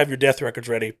they probably have your death records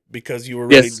ready because you were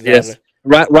ready. Yes.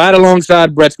 Right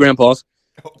alongside Brett's grandpa's.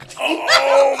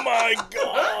 Oh my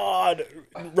God,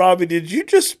 Robbie!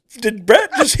 Did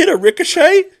Brett just hit a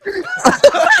ricochet?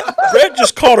 Brett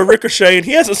just caught a ricochet, and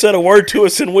he hasn't said a word to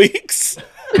us in weeks.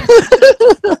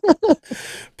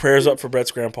 Prayers up for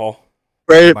Brett's grandpa.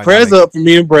 Prayers up for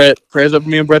me and Brett. Prayers up for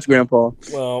me and Brett's grandpa.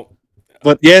 Well,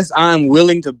 but yes, I'm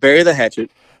willing to bury the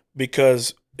hatchet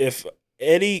because if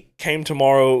Eddie came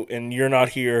tomorrow and you're not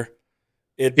here,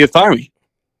 he'd fire me.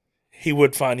 He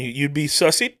would find you. You'd be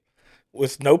sussied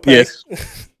with no pay. Yes.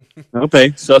 No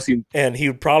pay. Sussy. And he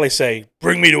would probably say,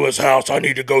 bring me to his house. I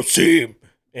need to go see him.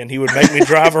 And he would make me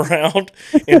drive around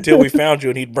until we found you,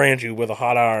 and he'd brand you with a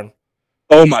hot iron.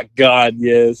 Oh, my God,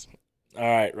 yes. All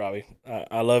right, Robbie.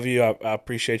 I love you. I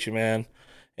appreciate you, man.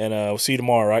 And we'll see you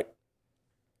tomorrow, right?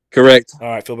 Correct. All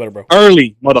right, feel better, bro.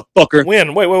 Early, motherfucker.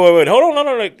 When? Wait. Hold on.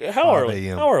 No. How early?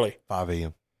 How early? 5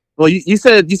 a.m. Well, you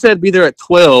said be there at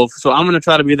 12, so I'm going to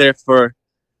try to be there for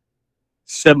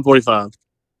 7:45.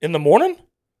 In the morning?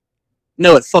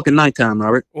 No, it's fucking nighttime,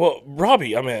 Robert. Well,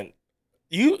 Robbie, I mean,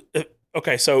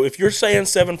 okay, so if you're saying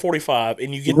 7:45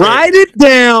 and you get Write it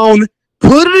down,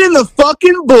 put it in the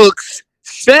fucking books,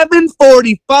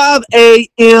 7:45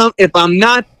 a.m. If I'm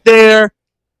not there,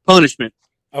 punishment.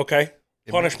 Okay.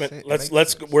 Punishment. Let's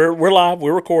we're live,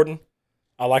 we're recording.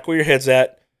 I like where your head's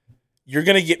at. You're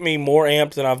gonna get me more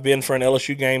amped than I've been for an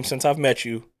LSU game since I've met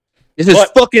you. This is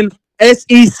fucking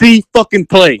SEC fucking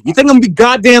play. You think I'm gonna be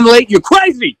goddamn late? You're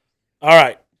crazy. All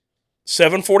right.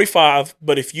 7:45,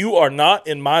 but if you are not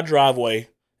in my driveway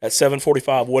at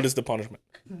 7:45, what is the punishment?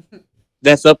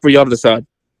 That's up for y'all to decide.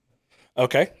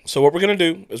 Okay. So what we're gonna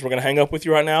do is we're gonna hang up with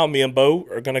you right now. Me and Beau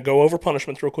are gonna go over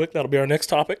punishments real quick. That'll be our next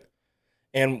topic.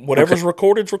 and whatever's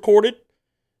recorded's recorded.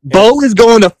 Beau is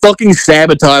going to fucking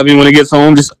sabotage me when he gets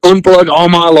home. Just unplug all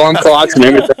my alarm clocks and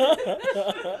everything.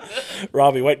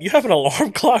 Robbie, wait, you have an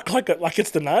alarm clock like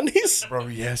it's the 90s? Bro,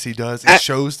 yes, he does. It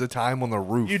shows the time on the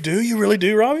roof. You do? You really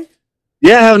do, Robbie?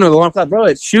 Yeah, I have an alarm clock, bro.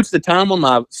 It shoots the time on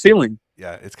my ceiling.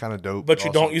 Yeah, it's kind of dope. But you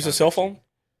also don't use a kinda cell bitchy. phone?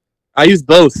 I use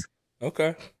both.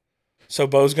 Okay. So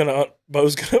Beau's gonna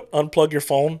unplug your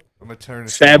phone. I'm gonna turn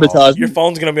the shit off. Sabotage. Your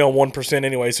phone's gonna be on 1%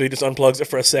 anyway, so he just unplugs it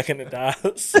for a second and it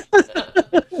dies.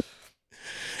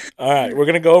 All right, we're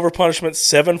gonna go over punishments.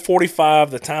 7:45.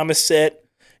 The time is set,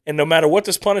 and no matter what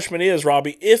this punishment is,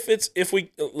 Robbie, we're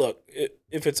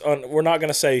not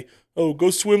gonna say, "Oh,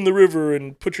 go swim the river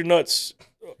and put your nuts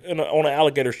on an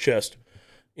alligator's chest."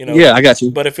 You know. Yeah, I got you.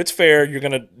 But if it's fair, you're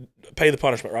gonna pay the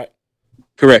punishment, right?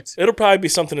 Correct. It'll probably be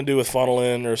something to do with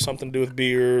funneling or something to do with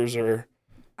beers or.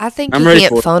 I think I'm he ready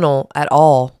can't for it. funnel at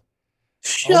all.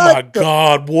 Oh my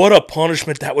God! What a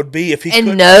punishment that would be if he And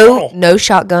couldn't no funnel.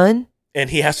 shotgun. And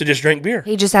he has to just drink beer.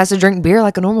 He just has to drink beer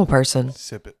like a normal person.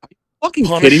 Sip it. Fucking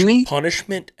kidding me?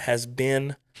 Punishment has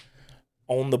been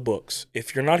on the books.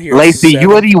 If you're not here, Lacey,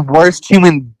 you are the worst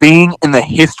human being in the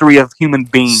history of human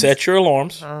beings. set your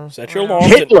alarms. Oh, Set your wow.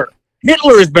 alarms.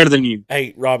 Hitler is better than you.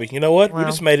 Hey, Robbie, you know what? We Wow.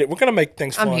 just made it. We're gonna make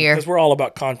things I'm fun here. because we're all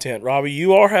about content. Robbie,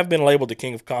 you have been labeled the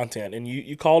king of content, and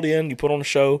you called in, you put on a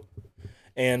show,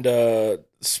 and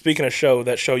speaking of show,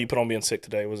 that show you put on being sick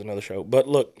today was another show. But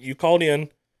look, you called in,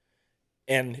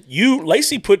 and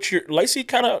Lacey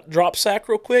kind of dropped sack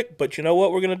real quick. But you know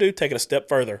what we're gonna do? Take it a step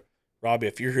further, Robbie.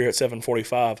 If you're here at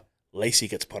 7:45, Lacey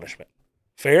gets punishment.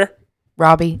 Fair?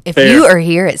 Robbie, if Fair. you are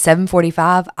here at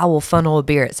 7:45, I will funnel a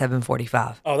beer at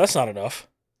 7:45. Oh, that's not enough.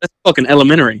 That's fucking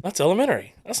elementary. That's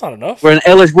elementary. That's not enough. We're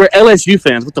LSU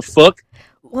fans. What the fuck?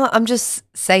 Well, I'm just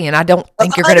saying, I don't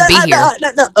think you're going to be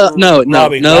here. No,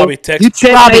 Robbie, text. You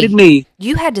checkmated me,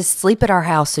 You had to sleep at our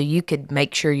house so you could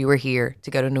make sure you were here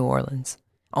to go to New Orleans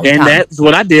on and time. that's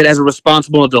what I did as a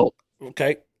responsible adult.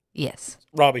 Okay, Yes.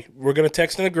 Robbie, we're gonna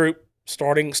text in the group.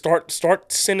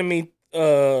 Start sending me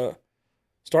what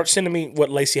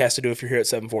Lacey has to do if you're here at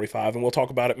 7:45, and we'll talk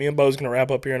about it. Me and Beau's gonna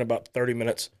wrap up here in about 30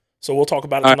 minutes, so we'll talk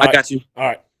about it All tonight. right, I got you.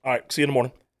 All right. See you in the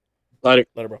morning. Later.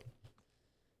 Later, bro.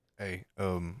 Hey,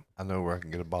 I know where I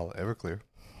can get a bottle of Everclear.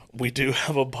 We do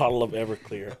have a bottle of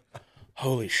Everclear.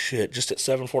 Holy shit! Just at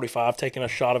 7:45, taking a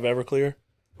shot of Everclear.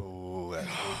 Oh,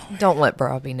 Don't let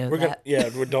Robbie know We're gonna,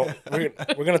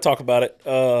 that. we're gonna talk about it.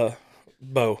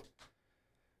 Beau,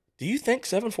 do you think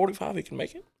 7:45 he can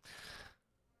make it?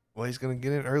 well, he's gonna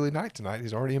get in early night tonight.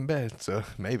 He's already in bed, so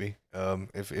maybe.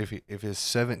 If his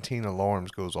 17 alarms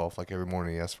goes off like every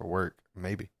morning he has for work,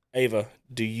 maybe. Ava,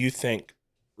 do you think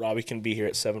Robbie can be here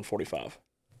at 7:45?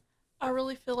 I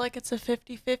really feel like it's a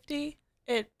 50-50.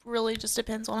 It really just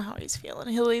depends on how he's feeling.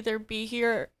 He'll either be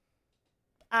here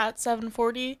at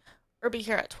 7:40 or be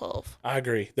here at 12. I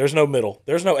agree. There's no middle.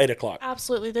 There's no 8 o'clock.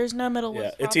 Absolutely. There's no middle Yeah,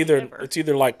 with it's Robbie either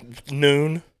ever. like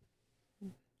noon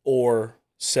or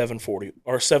 7:40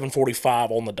 or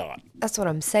 7:45 on the dot. That's what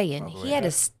I'm saying. Probably He had to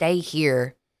not. stay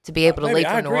here to be able to Baby, leave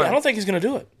I for agree. New I don't Orleans. think he's gonna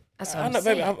do it. That's I what I'm know,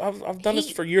 baby. saying. I've done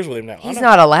this for years with him now. I He's know.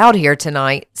 not allowed here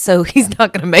tonight, so he's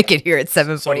not going to make it here at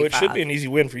 7:45. So it should be an easy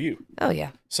win for you. Oh,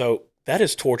 yeah. So that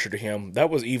is torture to him.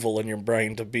 That was evil in your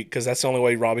brain to be, because that's the only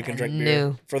way Robbie can I drink beer.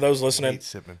 knew. For those listening, He's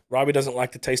sipping. Robbie doesn't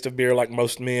like the taste of beer like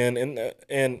most men,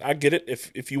 and I get it.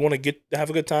 If you want to have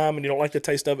a good time and you don't like the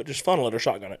taste of it, just funnel it or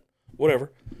shotgun it,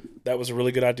 whatever. That was a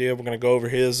really good idea. We're gonna go over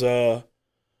his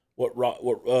what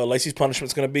Lacey's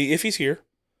punishment's gonna be if he's here.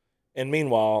 And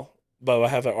meanwhile, Beau, I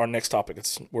have our next topic.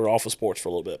 We're off of sports for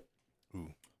a little bit. Ooh.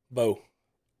 Beau,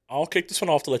 I'll kick this one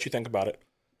off to let you think about it.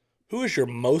 Who is your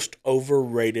most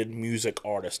overrated music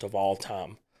artist of all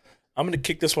time? I'm going to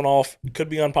kick this one off. It could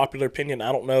be unpopular opinion.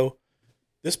 I don't know.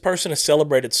 This person is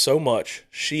celebrated so much.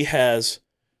 She has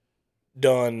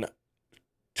done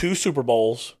 2 Super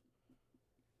Bowls.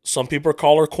 Some people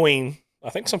call her Queen. I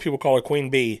think some people call her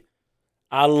Queen Bee.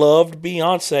 I loved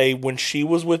Beyonce when she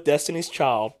was with Destiny's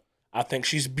Child. I think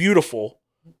she's beautiful.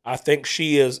 I think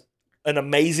she is an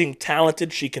amazing,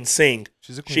 talented. She can sing.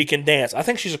 She's a queen. She can dance. I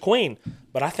think she's a queen.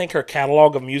 But I think her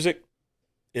catalog of music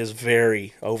is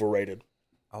very overrated.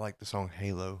 I like the song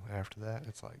Halo. After that,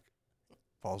 it's like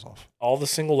falls off. All the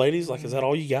single ladies, like, is that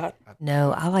all you got?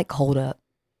 No, I like Hold Up.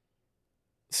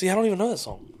 See, I don't even know that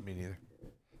song. Me neither.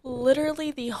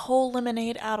 Literally the whole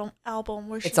Lemonade album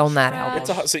where It's she on that album. It's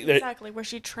a hot seat. Exactly, where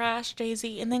she trashed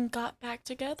Jay-Z and then got back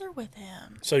together with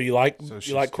him. So you like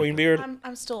she's Queen stupid. Beard?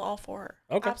 I'm still all for her.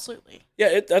 Okay. Absolutely.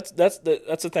 Yeah, that's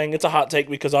the thing. It's a hot take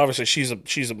because obviously she's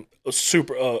a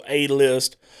super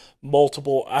A-list,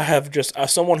 multiple. I have just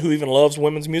as someone who even loves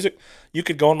women's music. You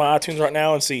could go on my iTunes right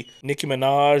now and see Nicki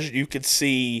Minaj. You could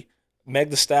see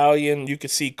Meg Thee Stallion. You could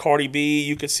see Cardi B.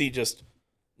 You could see just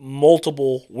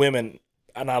multiple women,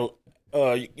 and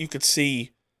you could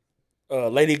see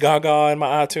Lady Gaga in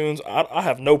my iTunes. I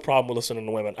have no problem with listening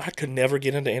to women. I could never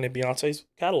get into any of Beyonce's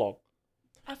catalog.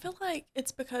 I feel like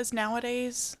it's because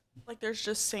nowadays, like, there's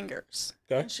just singers.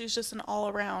 Okay. And she's just an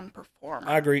all-around performer.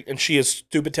 I agree, and she is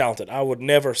stupid talented. I would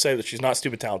never say that she's not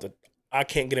stupid talented. I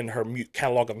can't get into her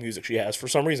catalog of music she has for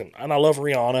some reason. And I love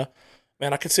Rihanna.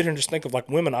 Man, I could sit here and just think of, like,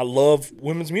 women. I love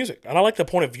women's music, and I like the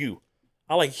point of view.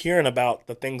 I like hearing about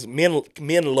the things. Men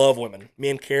love women.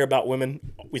 Men care about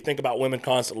women. We think about women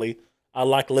constantly. I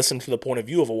like listening to the point of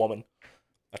view of a woman.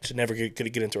 I should never get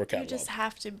into her You catalog. just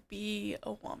have to be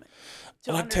a woman.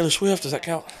 I like Taylor Swift. Does that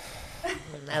count?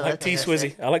 I like T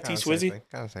Swizzy. I like T Swizzy.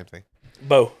 Kind of same thing.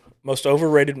 Beau, most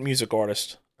overrated music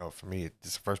artist. Oh, for me,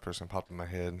 it's the first person that popped in my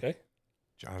head. Okay.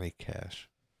 Johnny Cash.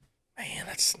 Man,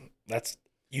 that's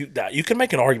you can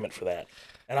make an argument for that,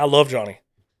 and I love Johnny.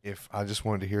 If I just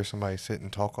wanted to hear somebody sit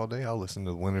and talk all day, I'll listen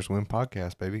to the Winners Win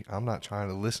podcast, baby. I'm not trying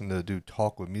to listen to a dude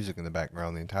talk with music in the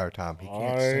background the entire time. He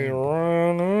can't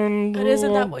sing. But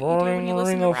isn't that what you do when you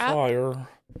listen to rap? Fire.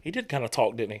 He did kind of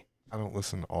talk, didn't he? I don't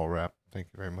listen to all rap. Thank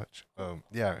you very much.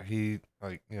 Yeah, he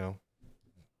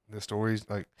the stories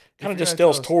Kind of just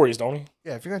tells stories, don't he?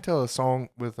 Yeah, if you're gonna tell a song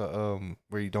with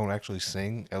where you don't actually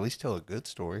sing, at least tell a good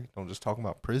story. Don't just talk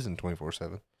about prison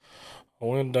 24/7.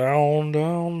 Went down,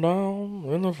 down, down,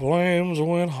 and the flames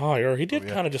went higher. He did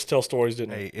kind of just tell stories,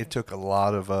 didn't he? Hey, it took a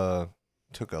lot of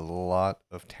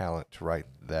talent to write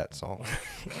that song.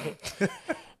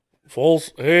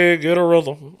 Hey, get a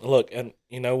rhythm. Look, and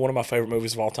one of my favorite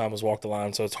movies of all time was Walk the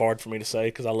Line, so it's hard for me to say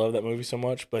because I love that movie so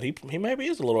much. But he maybe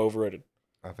is a little overrated.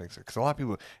 I think so because a lot of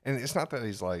people, and it's not that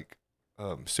he's like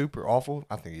super awful.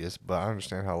 I think he is, but I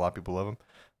understand how a lot of people love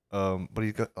him. But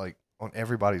he's got on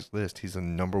everybody's list, he's the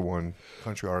 #1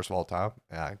 country artist of all time,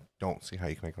 and I don't see how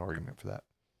you can make an argument for that.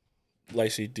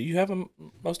 LACEY, do you have a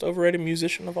most overrated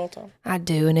musician of all time? I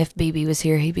do, and if BB was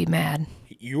here, he'd be mad.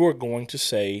 You are going to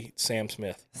say Sam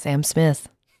Smith. Sam Smith.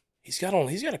 He's got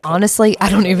a Honestly, I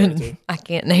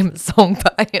can't name a song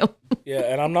by him. Yeah,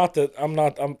 and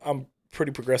I'm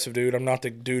pretty progressive dude. I'm not the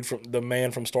dude from the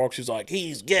man from Starks who's like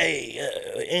he's gay,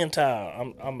 anti.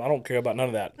 I don't care about none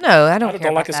of that. No, I don't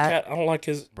care like about his that. I don't like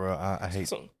his. Bro, I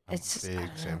hate. I'm It's a big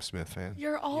Sam Smith fan.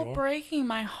 You're all breaking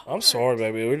my heart. I'm sorry,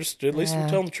 baby. We're just at least we're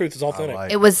telling the truth. It's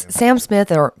authentic. It was Sam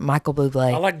Smith or Michael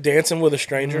Bublé. I like Dancing with a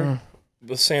Stranger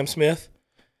with Sam Smith,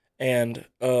 and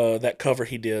that cover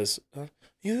he does.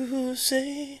 You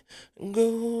say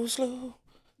go slow.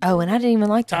 Oh, and I didn't even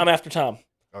like that. Time After Time.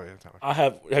 Oh yeah,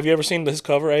 time. Have you ever seen his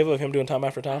cover, Ava, of him doing Time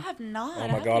After I Time? have not. Oh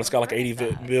my God, it's got like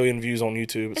 80 billion views on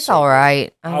YouTube. It's so all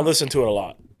right. I listen to it a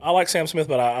lot. I like Sam Smith,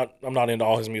 but I'm not into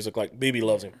all his music. Like BB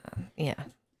loves him. Yeah.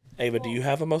 Ava, do you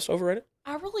have a most overrated?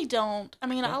 I really don't. I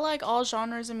mean, I like all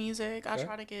genres of music. I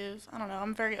try to give, I don't know,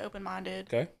 I'm very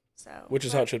open-minded. Okay. So. Which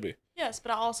is how it should be. Yes,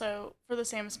 but I also, for the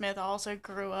Sam Smith, I also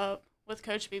grew up with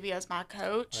Coach BB as my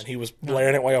coach. And he was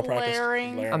blaring it while y'all practiced.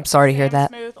 I'm sorry to hear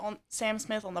that. Sam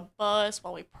Smith on the bus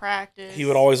while we practiced. He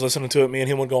would always listen to it. Me and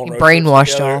him would go on He road trips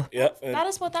brainwashed together. y'all. Yep. That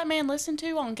is what that man listened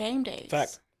to on game days.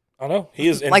 Fact. I know. He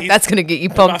is. And Like that's going to get you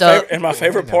pumped up. And my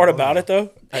favorite part about it,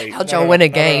 though. Hey, How'd y'all win a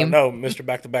game? No, Mr.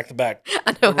 Back to back to back.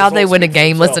 I know how they win a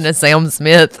game. Listen to Sam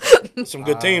Smith. Some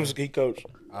good teams he coached.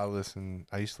 I used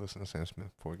to listen to Sam Smith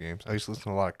before games. I used to listen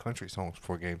to a lot of country songs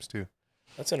before games too.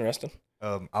 That's interesting.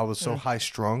 I was so high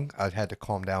strung, I had to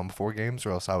calm down before games,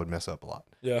 or else I would mess up a lot.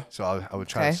 Yeah. So I would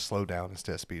try to slow down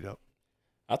instead of speed up.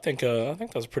 I think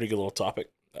that's a pretty good little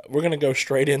topic. We're gonna go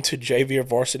straight into JV or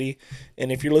varsity,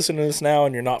 and if you're listening to this now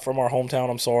and you're not from our hometown,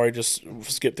 I'm sorry. Just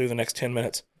skip through the next 10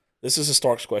 minutes. This is a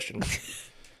Starks question.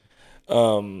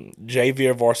 JV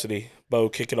or varsity? Beau,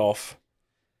 kick it off.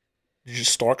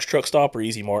 Just Starks truck stop or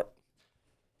Easy Mart?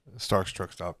 Starks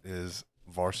truck stop is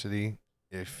varsity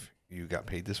if you got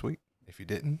paid this week. If you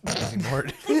didn't, Easy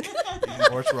Mart. Easy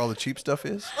Mart's where all the cheap stuff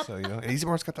is. So, and Easy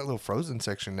Mart's got that little frozen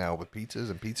section now with pizzas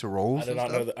and pizza rolls. I did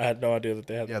not know that. I had no idea that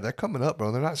they had that. Yeah, they're coming up,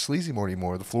 bro. They're not sleazy more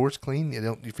anymore. The floor's clean.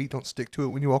 Your feet don't stick to it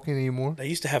when you walk in anymore. They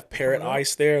used to have Parrot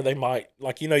Ice there. They might,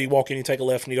 you walk in, you take a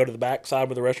left, and you go to the back side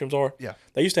where the restrooms are. Yeah.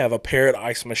 They used to have a Parrot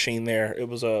Ice machine there. It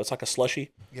was it's like a slushie.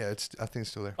 Yeah, I think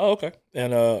it's still there. Oh, okay.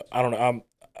 And I don't know.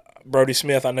 Brody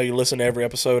Smith, I know you listen to every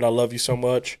episode. I love you so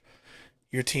much.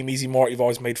 Your Team Easy Mart, you've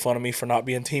always made fun of me for not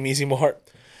being Team Easy Mart.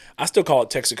 I still call it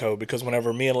Texaco because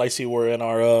whenever me and Lacey were in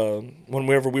our,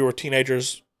 whenever we were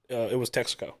teenagers, it was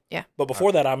Texaco. Yeah. But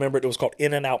before that, I remember it was called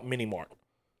In and Out Mini Mart.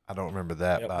 I don't remember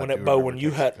that. Yeah, But when I it, do Beau, remember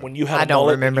when you had I a don't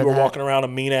mullet and remember you were that. walking around a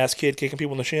mean ass kid kicking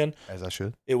people in the shin, as I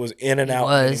should. it was In and It Out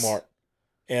Mini was. Mart.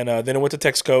 And then it went to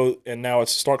Texaco, and now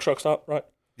it's Stark's Truck Stop, right?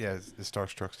 Yeah, it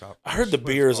starts truck stop. I heard the That's what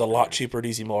it's beer is a called lot here. cheaper at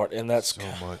Easy Mart, and that's so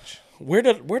much. where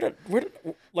did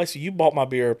Lacey? You bought my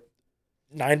beer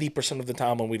 90% of the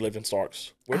time when we lived in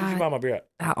Stark's. Where did you buy my beer at?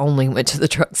 I only went to the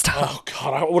truck stop. Oh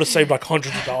God, I would have saved like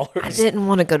hundreds of dollars. I didn't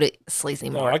want to go to Sleazy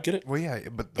No, Mart. I get it. Well, yeah,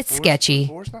 but the It's floor's- sketchy. The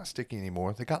floor's not sticky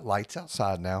anymore. They got lights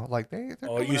outside now. Like they're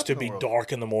Oh, it coming used up to in the be world.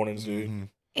 dark in the mornings, dude. Mhm.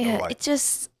 Yeah, light. it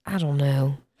just, I don't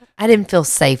know. I didn't feel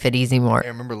safe at Easy Mart.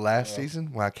 And remember last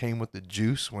season when I came with the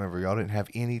juice? Whenever y'all didn't have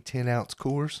any 10-ounce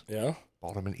Coors, Yeah.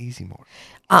 bought them in Easy Mart.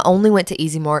 I only went to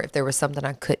Easy Mart if there was something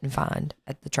I couldn't find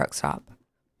at the truck stop.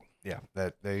 Yeah,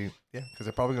 because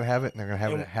they're probably gonna have it, and they're gonna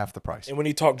have it at half the price. And when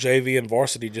you talk JV and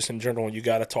varsity, just in general, you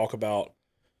got to talk about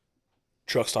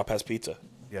Truck Stop has pizza.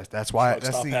 Yes, that's why. Truck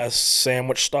That's Stop the. has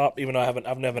Sandwich Stop. Even though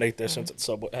I've never ate there since it's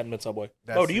Subway. Hadn't been Subway.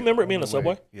 that's Oh, do you the remember it being a only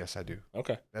Subway? way- Yes, I do.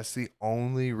 Okay. That's the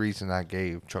only reason I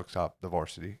gave Truck Stop the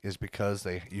varsity is because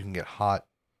you can get hot,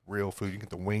 real food. You can get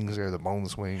the wings there, the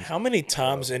boneless wings. How many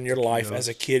times in your life as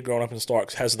a taquitos. kid growing up in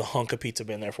Starks has the hunk of pizza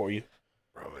been there for you?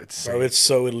 Bro, it's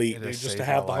So elite, it dude. has Just to saved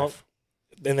have my the hunk. life.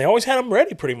 And they always had them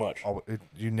ready, pretty much.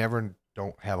 You never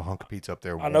don't have a hunk of pizza up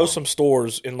there. I know warm. some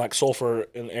stores in like Sulphur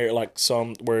and air, like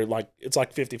some where like it's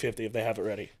like 50-50 if they have it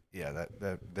ready. Yeah,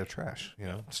 that they're trash. You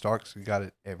know, Starks, you got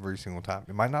it every single time.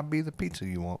 It might not be the pizza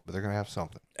you want, but they're gonna have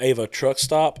something. Ava, Truck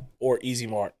Stop or Easy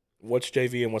Mart? What's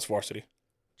JV and what's varsity?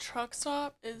 Truck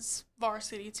Stop is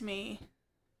varsity to me.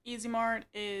 Easy Mart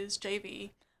is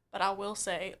JV. But I will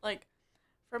say, like,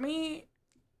 for me,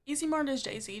 Easy Mart is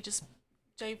JV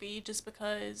just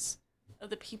because of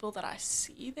the people that I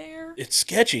see there. It's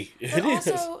sketchy. But It is.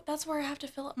 also, that's where I have to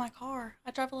fill up my car.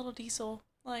 I drive a little diesel.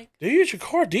 Like, Do you use your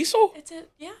car diesel? it's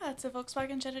a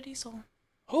Volkswagen Jetta diesel.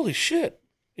 Holy shit!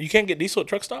 You can't get diesel at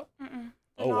Truck Stop? Mm-mm.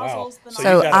 The Oh, wow. nozzles, the So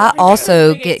So you gotta- I you gotta-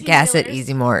 also Big get 18 gas at wheelers.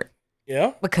 Easy Mart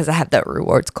Yeah? because I have that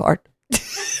rewards card.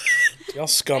 Y'all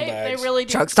They scumbags. really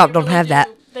do. Truck Stop they don't really have that.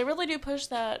 They really do push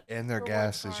that. And their rewards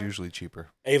gas is card. usually cheaper.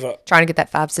 Ava, Trying to get that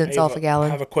 5 cents off a I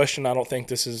gallon. have a question. I don't think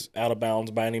this is out of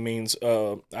bounds by any means.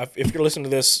 If you're listening to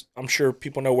this, I'm sure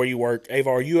people know where you work. Ava,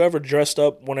 are you ever dressed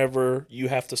up whenever you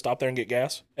have to stop there and get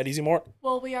gas at Easy Mart?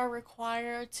 Well, we are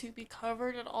required to be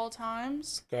covered at all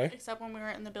times, Okay. except when we were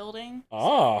in the building.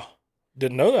 Ah,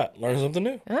 didn't know that. Learn something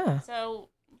new. Yeah. So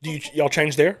Do y'all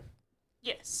change there?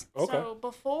 yes. Okay. So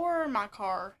before my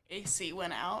car AC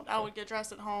went out, I would get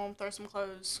dressed at home, throw some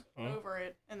clothes over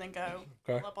it, and then go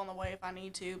Okay. pull up on the way if I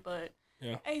need to. But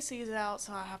Yeah. AC is out,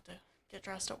 so I have to get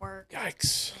dressed at work.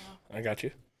 Yikes. I got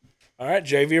you. All right,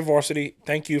 JV or varsity,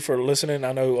 thank you for listening.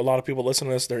 I know a lot of people listen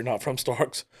to this. They're not from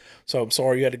Starks, so I'm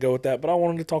sorry you had to go with that, but I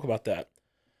wanted to talk about that.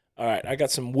 All right, I got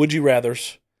some would you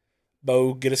rathers.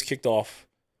 Beau, get us kicked off.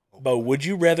 Beau, would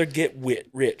you rather get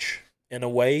rich in a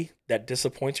way that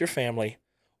disappoints your family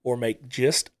or make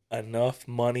just enough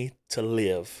money to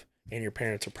live and your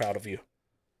parents are proud of you?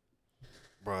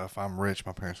 Bro, if I'm rich,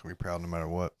 my parents will be proud no matter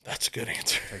what. That's a good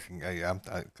answer.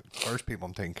 First people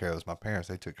I'm taking care of is my parents.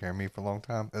 They took care of me for a long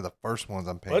time. They're the first ones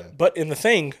I'm paying. But in the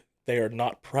thing, they are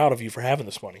not proud of you for having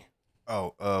this money.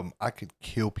 I could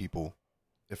kill people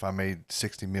if I made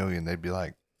 $60 million. They'd be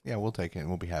like, "Yeah, we'll take it and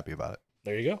we'll be happy about it."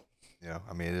 There you go. You know,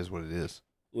 I mean, it is what it is.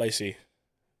 Lacey,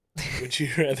 would you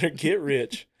rather get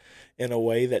rich in a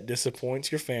way that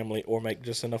disappoints your family or make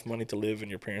just enough money to live and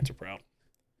your parents are proud?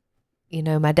 You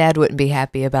know, my dad wouldn't be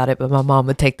happy about it, but my mom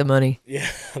would take the money. Yeah,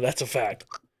 that's a fact.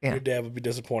 Yeah. Your dad would be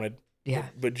disappointed. Yeah.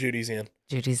 But Judy's in.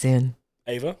 Judy's in.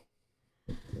 Ava?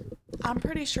 I'm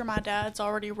pretty sure my dad's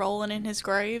already rolling in his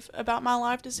grave about my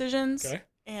life decisions. Okay.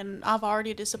 And I've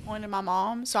already disappointed my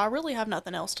mom, so I really have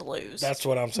nothing else to lose. That's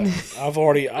what I'm saying. I've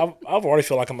already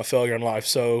feel like I'm a failure in life,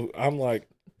 so I'm like,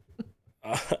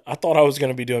 I thought I was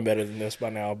going to be doing better than this by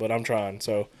now, but I'm trying,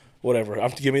 so whatever.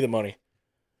 Give me the money.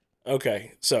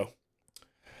 Okay, so,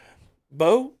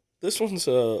 Beau, this one's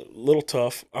a little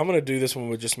tough. I'm going to do this one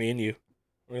with just me and you.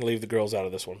 We're going to leave the girls out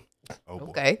of this one. Oh, boy.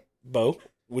 Okay. Beau,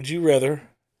 would you rather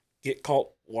get caught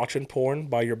watching porn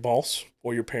by your boss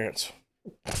or your parents?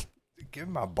 Give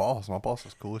me my boss. My boss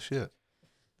is cool as shit.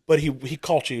 But he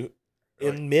caught you in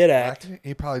Like, mid-act.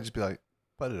 He'd probably just be like,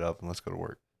 "Put it up and let's go to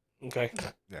work." Okay,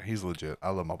 Yeah, he's legit. I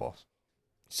love my boss.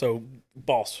 so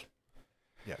boss.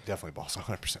 Yeah, definitely boss,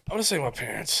 100%. I'm going to say my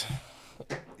parents.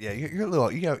 Yeah, you're a little.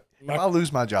 If I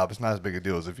lose my job, it's not as big a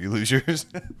deal as if you lose yours.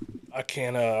 I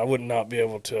can't. I would not be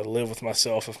able to live with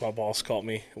myself if my boss caught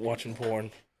me watching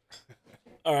porn.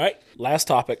 All right, last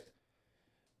topic.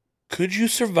 Could you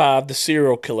survive the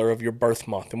serial killer of your birth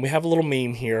month? And we have a little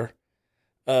meme here.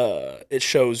 It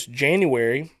shows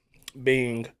January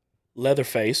being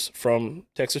Leatherface from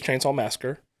Texas Chainsaw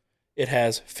Massacre. It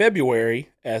has February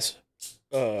as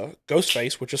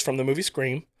Ghostface, which is from the movie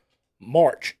Scream.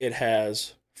 March, it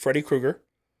has Freddy Krueger.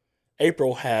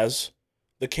 April has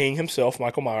the King himself,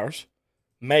 Michael Myers.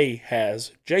 May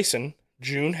has Jason.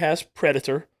 June has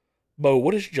Predator. Beau,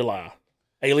 what is July?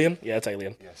 Alien? Yeah, it's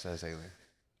Alien. Yes, that's Alien.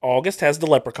 August has the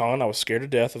Leprechaun. I was scared to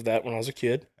death of that when I was a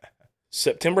kid.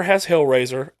 September has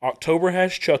Hellraiser. October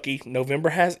has Chucky. November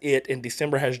has It. And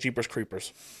December has Jeepers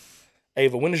Creepers.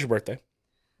 Ava, when is your birthday?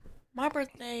 My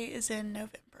birthday is in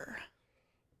November.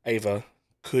 Ava,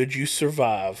 could you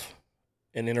survive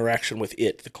an interaction with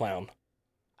It, the clown?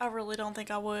 I really don't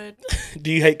think I would.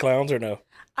 Do you hate clowns or no?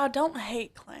 I don't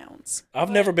hate clowns.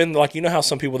 I've never been like, you know how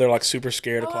some people, they're like super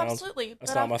scared of clowns? Absolutely.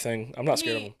 That's not my thing. I'm not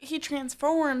scared of them. He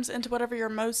transforms into whatever you're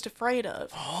most afraid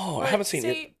of. Oh, I haven't seen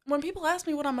it. When people ask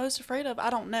me what I'm most afraid of,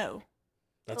 I don't know.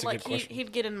 That's but a good question.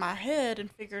 He'd get in my head and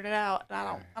figured it out. And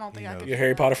I don't think I could. You a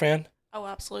Harry Potter fan? Oh,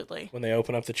 absolutely. When they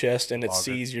open up the chest and it Boggart.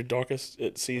 sees your darkest,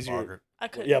 it sees your... I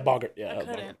couldn't. Yeah, Boggart. Yeah, I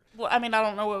couldn't. Boggart. Well, I mean, I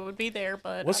don't know what would be there,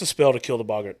 but... What's the spell to kill the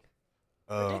Boggart?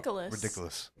 Ridiculous.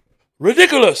 Ridiculous.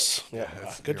 Ridiculous! Yeah,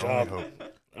 good your only job.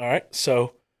 hope. All right,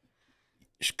 so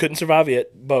couldn't survive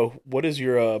it. Beau, what is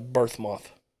your birth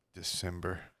month?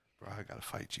 December. Bro, I gotta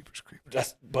fight Jeepers Creepers.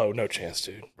 That's Beau, no chance,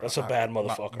 dude. That's a bad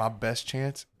motherfucker. My best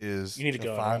chance is You need to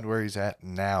go, find right? where he's at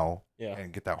now Yeah.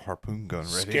 and get that harpoon gun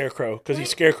ready. Scarecrow, because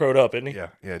he's scarecrowed up, isn't he?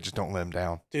 Yeah, just don't let him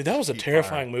down. Dude, that was a Keep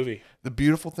terrifying firing. movie. The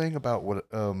beautiful thing about what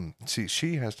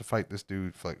she has to fight this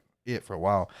dude for for a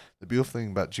while. The beautiful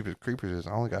thing about Jeepers Creepers is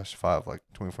I only got to survive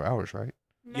 24 hours, right?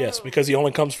 No. Yes, because he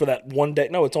only comes for that one day.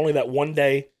 No, it's only that one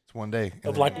day It's one day.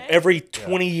 of and then- every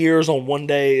 20 years on one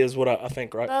day is what I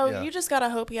think, right? Well, Yeah. you just gotta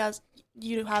hope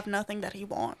you have nothing that he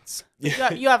wants.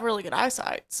 Yeah. You have really good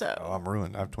eyesight, so... Oh, I'm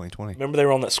ruined. I have 20/20. Remember they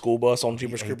were on that school bus on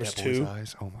Jeepers He ate Creepers that boy's 2?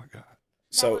 eyes. Oh my god.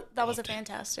 So that was a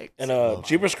fantastic... and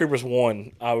Jeepers Creepers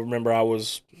 1, I remember I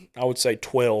would say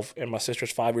 12, and my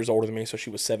sister's 5 years older than me, so she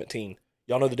was 17.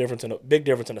 Y'all know the difference big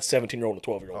difference in a 17-year-old and a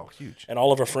 12-year-old. Oh, huge. And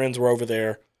all of her friends were over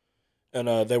there, and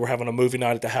they were having a movie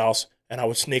night at the house, and I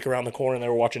would sneak around the corner, and they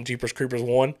were watching Jeepers Creepers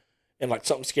 1, and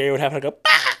something scary would happen, I'd go, bah!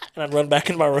 And I'd run back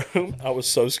into my room. I was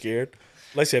so scared.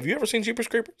 Lacey, have you ever seen Jeepers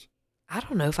Creepers? I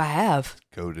don't know if I have.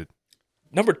 Coded.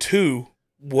 Number 2,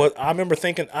 what I remember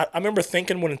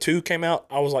thinking when 2 came out,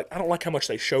 I was like, I don't like how much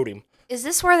they showed him. Is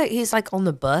this where he's on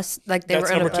the bus? Like they That's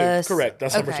were on a number 2. bus? Correct.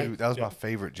 That's number Okay. 2. That was my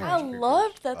favorite Jeepers I Creepers,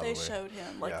 loved that by they the way. showed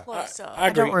him Yeah. close up. I I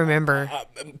don't remember.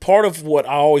 Part of what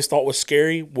I always thought was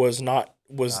scary was not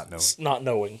knowing. not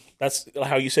knowing. That's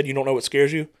how you said you don't know what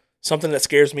scares you. Something that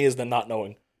scares me is the not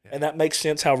knowing, and that makes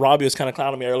sense. How Robbie was kind of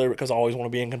clowning me earlier because I always want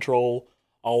to be in control.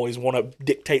 I always want to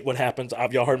dictate what happens.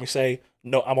 Y'all heard me say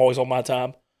no. I'm always on my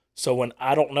time. So when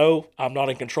I don't know, I'm not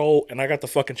in control, and I got the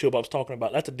fucking chill bumps talking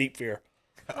about. That's a deep fear.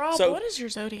 Rob, So- what is your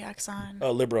zodiac sign?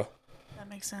 Libra. That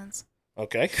makes sense.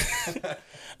 Okay.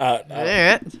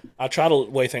 I try to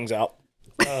weigh things out.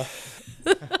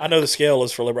 I know the scale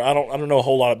is for Libra. I don't know a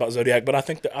whole lot about zodiac, but I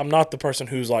think that I'm not the person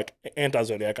who's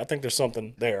anti-zodiac. I think there's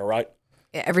something there, right?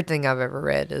 Yeah, everything I've ever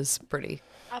read is pretty.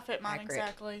 I fit mine Accurate.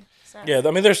 exactly. So. Yeah,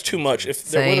 I mean, there's too much. Where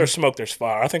Same. there's smoke, there's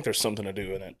fire. I think there's something to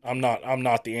do with it. I'm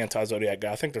not the anti-zodiac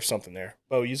guy. I think there's something there.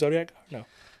 Oh, you zodiac guy? No.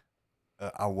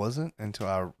 I wasn't until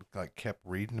I kept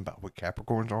reading about what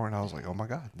Capricorns are, and I was like, oh my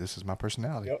god, this is my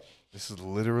personality. Yep. This is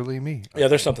literally me. Yeah,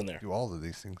 there's something there. Do all of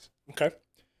these things. Okay.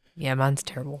 Yeah, mine's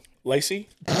terrible. Lacey,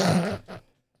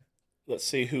 let's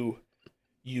see who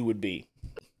you would be.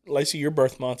 Lacey, your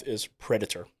birth month is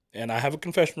Predator. And I have a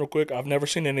confession real quick. I've never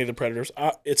seen any of the Predators.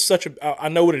 I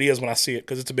know what it is when I see it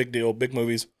because it's a big deal, big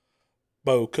movies.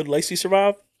 Beau, could Lacey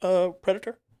survive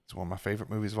Predator? It's one of my favorite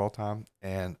movies of all time.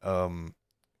 And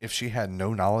if she had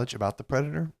no knowledge about the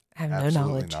Predator, I have no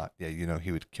absolutely knowledge. not. Yeah,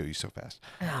 he would kill you so fast.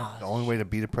 Oh, The only way to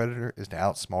beat a Predator is to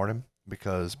outsmart him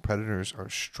because Predators are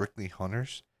strictly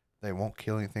hunters. They won't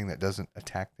kill anything that doesn't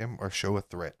attack them or show a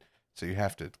threat. So you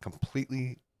have to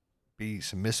completely be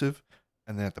submissive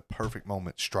and then at the perfect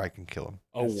moment strike and kill him.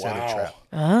 Oh, and set a wow. trap.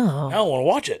 oh. Now I want to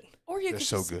watch it. Or you They're could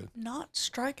so just good. not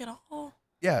strike at all.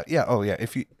 Yeah. Oh, yeah.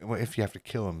 If you have to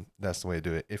kill him, that's the way to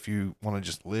do it. If you want to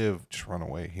just live, just run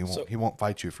away. He won't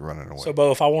fight you if you're running away. So,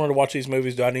 Beau, if I wanted to watch these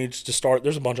movies, do I need to start?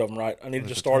 There's a bunch of them, right? I need to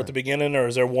just start at the beginning, or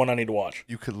is there one I need to watch?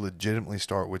 You could legitimately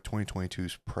start with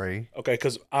 2022's Prey. Okay,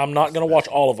 because I'm not going to watch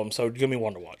all of them, so give me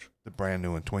one to watch. The brand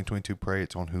new one, 2022 Prey.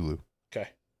 It's on Hulu. Okay.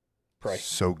 Prey.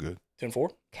 So good.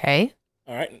 10-4? Okay.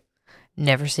 All right.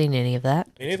 Never seen any of that.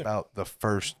 Me It's neither. about the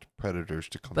first predators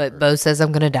to come. But to Earth. Beau says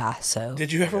I'm going to die, so.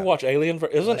 Did you ever watch Alien?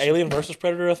 Isn't Alien versus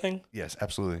Predator a thing? Yes,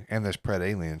 absolutely. And there's Pred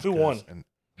aliens. Who won? And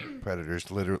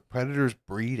predators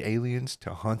breed aliens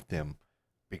to hunt them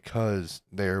because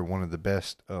they're one of the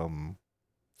best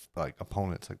like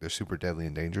opponents. Like they're super deadly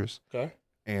and dangerous. Okay.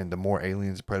 And the more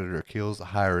aliens the predator kills, the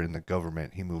higher in the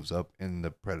government he moves up in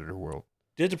the predator world.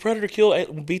 Did the Predator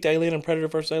beat the Alien in Predator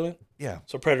vs. Alien? Yeah.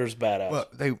 So Predator's badass.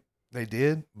 Well, they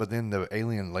did, but then the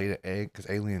alien laid an egg because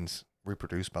aliens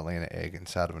reproduce by laying an egg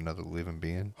inside of another living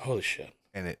being. Holy shit.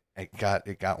 And it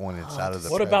got one inside of the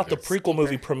What about the predator. prequel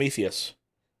movie Prometheus?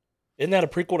 Isn't that a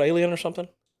prequel to Alien or something?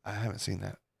 I haven't seen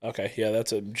that. Okay, yeah,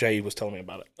 Jay was telling me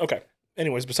about it. Okay.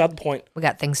 Anyways, beside the point. We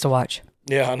got things to watch.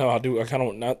 Yeah, I know. I do. I kind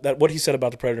of not that. What he said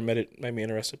about the Predator made me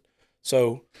interested.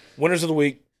 So, winners of the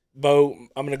week, Beau.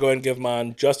 I'm going to go ahead and give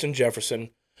mine. Justin Jefferson.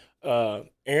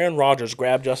 Aaron Rodgers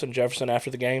grabbed Justin Jefferson after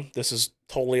the game. This is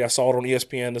totally. I saw it on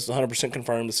ESPN. This is 100%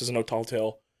 confirmed. This is no tall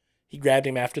tale. He grabbed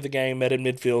him after the game, met him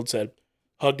midfield,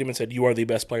 hugged him, and said, "You are the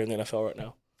best player in the NFL right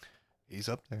now." He's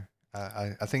up there.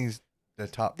 I think he's the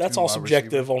top. That's all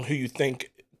subjective on who you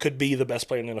think could be the best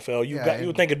player in the NFL. You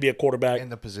would think it'd be a quarterback in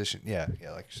the position. Yeah, like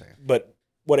you're saying. But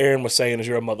what Aaron was saying is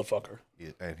you're a motherfucker.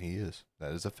 And he is.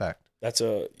 That is a fact.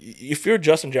 If you're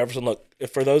Justin Jefferson, look,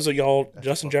 for those of y'all,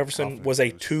 Justin Jefferson was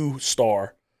a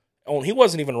 2-star. He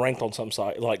wasn't even ranked on some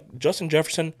site. Like, Justin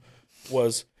Jefferson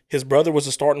his brother was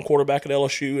a starting quarterback at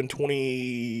LSU in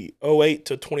 2008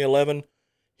 to 2011.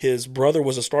 His brother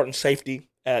was a starting safety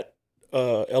at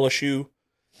LSU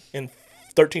in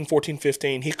 13, 14,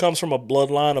 15. He comes from a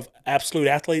bloodline of absolute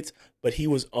athletes, but he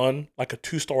was like a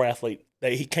 2-star athlete.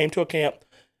 He came to a camp.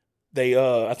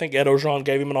 I think Ed Orgeron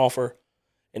gave him an offer,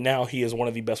 and now he is one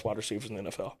of the best wide receivers in the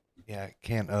NFL. Yeah,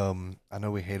 I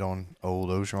know we hate on old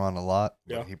Orgeron a lot,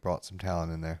 but Yeah. he brought some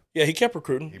talent in there. Yeah, he kept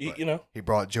recruiting. He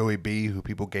brought Joey B, who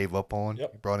people gave up on.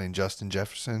 Yep. He brought in Justin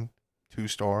Jefferson,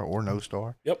 2-star or no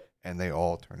star. Yep. And they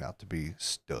all turned out to be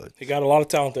studs. He got a lot of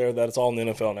talent there that it's all in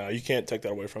the NFL now. You can't take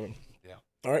that away from him. Yeah.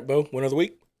 All right, Beau, winner of the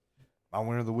week? My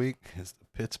winner of the week is the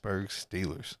Pittsburgh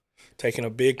Steelers. Taking a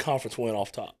big conference win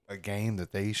off top. A game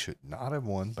that they should not have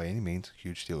won by any means.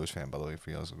 Huge Steelers fan, by the way,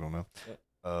 for you guys who don't know. Yep.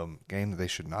 Game that they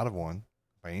should not have won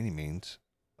by any means.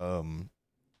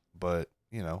 But,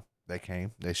 they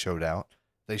came. They showed out.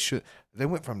 They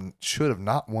went from should have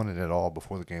not won it at all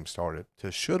before the game started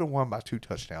to should have won by 2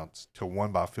 touchdowns to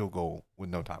won by a field goal with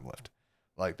no time left.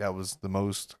 Like, that was the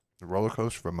most roller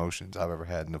coaster of emotions I've ever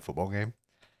had in a football game.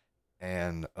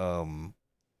 And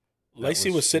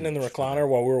LACEY was sitting in the recliner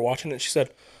while we were watching it. She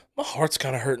said, "My heart's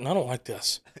kind of hurting. I don't like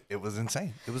this." It was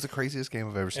insane. It was the craziest game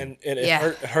I've ever seen. And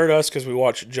it hurt us because we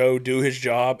watched Joe do his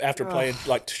job after playing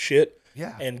like shit.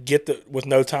 Yeah. And with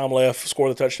no time left, score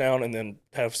the touchdown, and then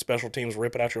have special teams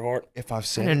rip it out your heart. If I've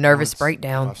said a nervous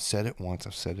breakdown. If I've said it once,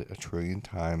 I've said it a trillion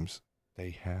times. They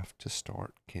have to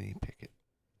start Kenny Pickett.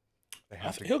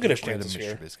 He'll get his chance this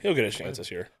year. He'll get his chance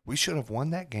this year. We should have won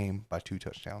that game by 2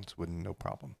 touchdowns with no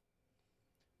problem.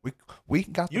 We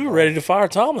got. You were ready to fire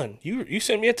Tomlin. You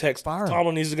sent me a text. Fire him.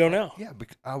 Tomlin needs to go now. Yeah,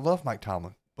 I love Mike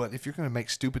Tomlin, but if you're going to make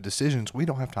stupid decisions, we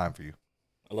don't have time for you.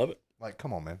 I love it. Like,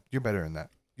 come on, man. You're better than that.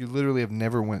 You literally have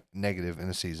never went negative in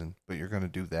a season, but you're going to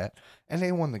do that. And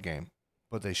they won the game,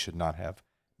 but they should not have.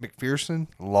 McPherson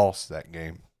lost that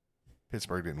game.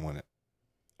 Pittsburgh didn't win it.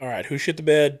 All right, who shit the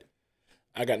bed?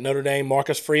 I got Notre Dame,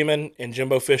 Marcus Freeman, and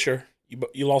Jimbo Fisher.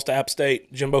 You lost to App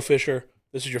State. Jimbo Fisher,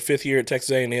 this is your 5th year at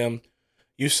Texas A&M.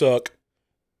 You suck.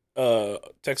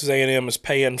 Texas A&M is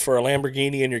paying for a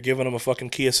Lamborghini, and you're giving them a fucking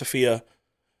Kia Sophia.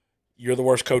 You're the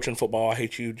worst coach in football. I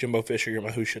hate you, Jimbo Fisher. You're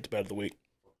my who shit the bed of the week.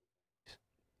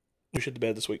 Who shit the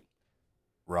bed this week?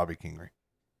 Robbie Kingery.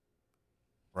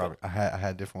 Robbie, I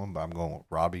had a different one, but I'm going with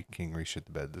Robbie Kingery shit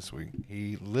the bed this week.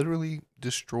 He literally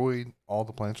destroyed all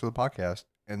the plans for the podcast,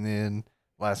 and then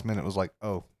last minute was like,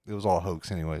 oh, it was all a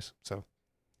hoax anyways. So,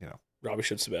 Robbie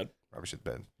shits the bed. Robbie shit the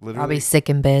bed. Literally. Robbie's sick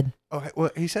in bed. Oh,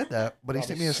 well, he said that, but he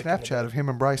sent me a Snapchat of him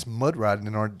and Bryce mud riding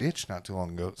in our ditch not too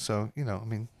long ago. So, you have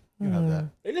that.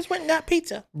 They just went and got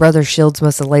pizza. Brother Shields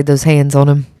must have laid those hands on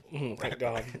him. Thank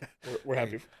God. We're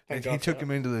happy. And he took him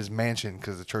into this mansion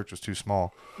because the church was too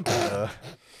small.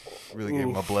 Really gave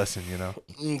him a blessing,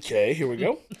 Okay, here we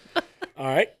go. All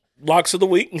right. locks of the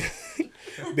week.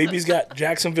 BB's got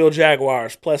Jacksonville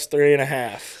Jaguars plus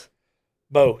 3.5.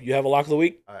 Beau, you have a lock of the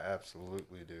week? I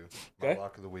absolutely do. Okay. My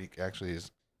lock of the week actually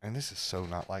is, and this is so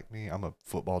not like me. I'm a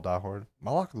football diehard.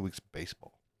 My lock of the week's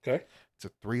baseball. Okay. It's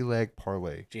a 3-leg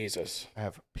parlay. Jesus. I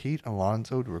have Pete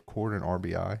Alonso to record an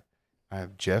RBI. I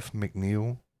have Jeff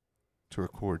McNeil to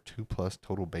record 2+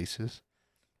 total bases.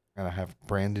 And I have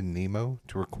Brandon Nemo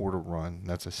to record a run.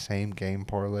 That's a same game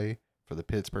parlay for the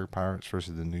Pittsburgh Pirates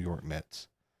versus the New York Mets.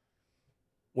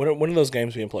 When are those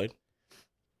games being played?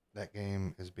 That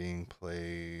game is being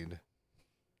played.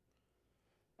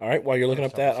 All right, while you're looking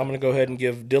up that, I'm going to go ahead and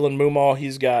give Dylan Mumaw,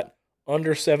 he's got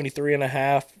under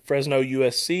 73.5, Fresno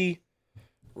USC.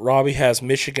 Robbie has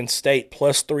Michigan State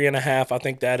plus 3.5. I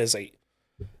think that is I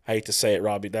hate to say it,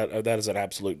 Robbie, that is an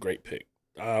absolute great pick.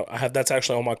 That's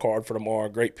actually on my card for tomorrow.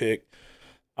 Great pick.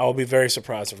 I will be very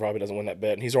surprised if Robbie doesn't win that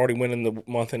bet. And he's already winning the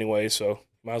month anyway, so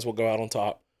might as well go out on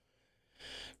top.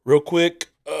 Real quick,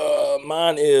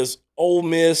 mine is Ole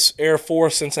Miss, Air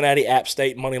Force, Cincinnati, App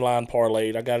State, moneyline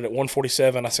parlayed. I got it at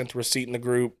 147. I sent the receipt in the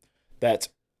group. That's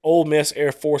Ole Miss,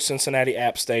 Air Force, Cincinnati,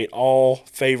 App State, all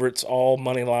favorites, all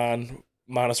moneyline,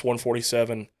 minus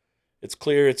 147. It's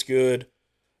clear, it's good.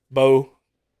 Beau,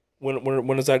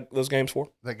 when is those games for?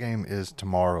 That game is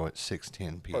tomorrow at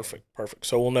 6:10 p.m. Perfect.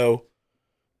 So we'll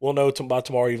know by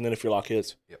tomorrow evening if your lock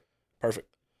hits. Yep.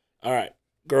 Perfect. All right.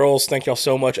 Girls, thank y'all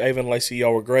so much. Ava and Lacey,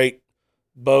 y'all were great.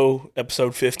 Beau,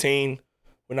 episode 15.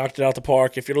 We knocked it out the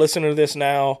park. If you're listening to this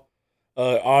now,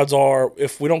 odds are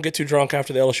if we don't get too drunk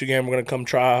after the LSU game, we're going to come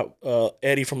try.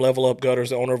 Eddie from Level Up Gutters,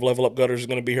 the owner of Level Up Gutters, is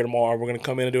going to be here tomorrow. We're going to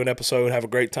come in and do an episode, have a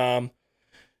great time.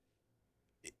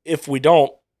 If we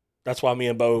don't, that's why me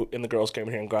and Beau and the girls came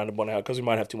in here and grinded one out because we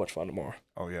might have too much fun tomorrow.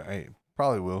 Oh, yeah. Hey,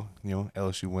 probably will.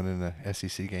 LSU winning the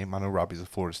SEC game. I know Robbie's a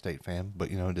Florida State fan, but,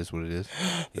 it is what it is.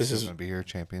 He's going to be here,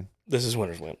 champion. This is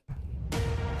winners win.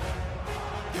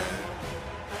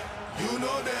 You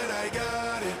know that I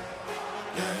got it.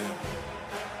 Yeah.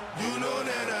 You know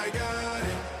that I got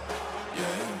it.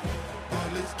 Yeah. All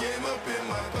this game up in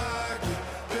my pocket.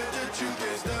 Bet that you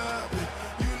can't stop it.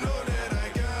 You know that I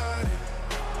got it.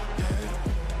 Yeah.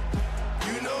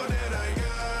 You know that I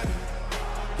got it.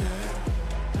 Yeah.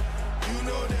 You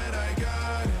know that I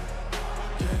got it.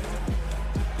 Yeah.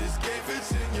 This game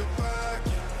fits in your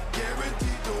pocket.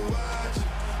 Guaranteed to watch it.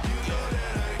 You know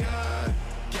that I got it.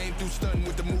 Came through stunting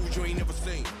with the moves you ain't never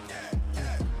seen.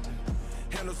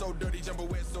 Handle so dirty, jump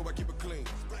away, so I keep it.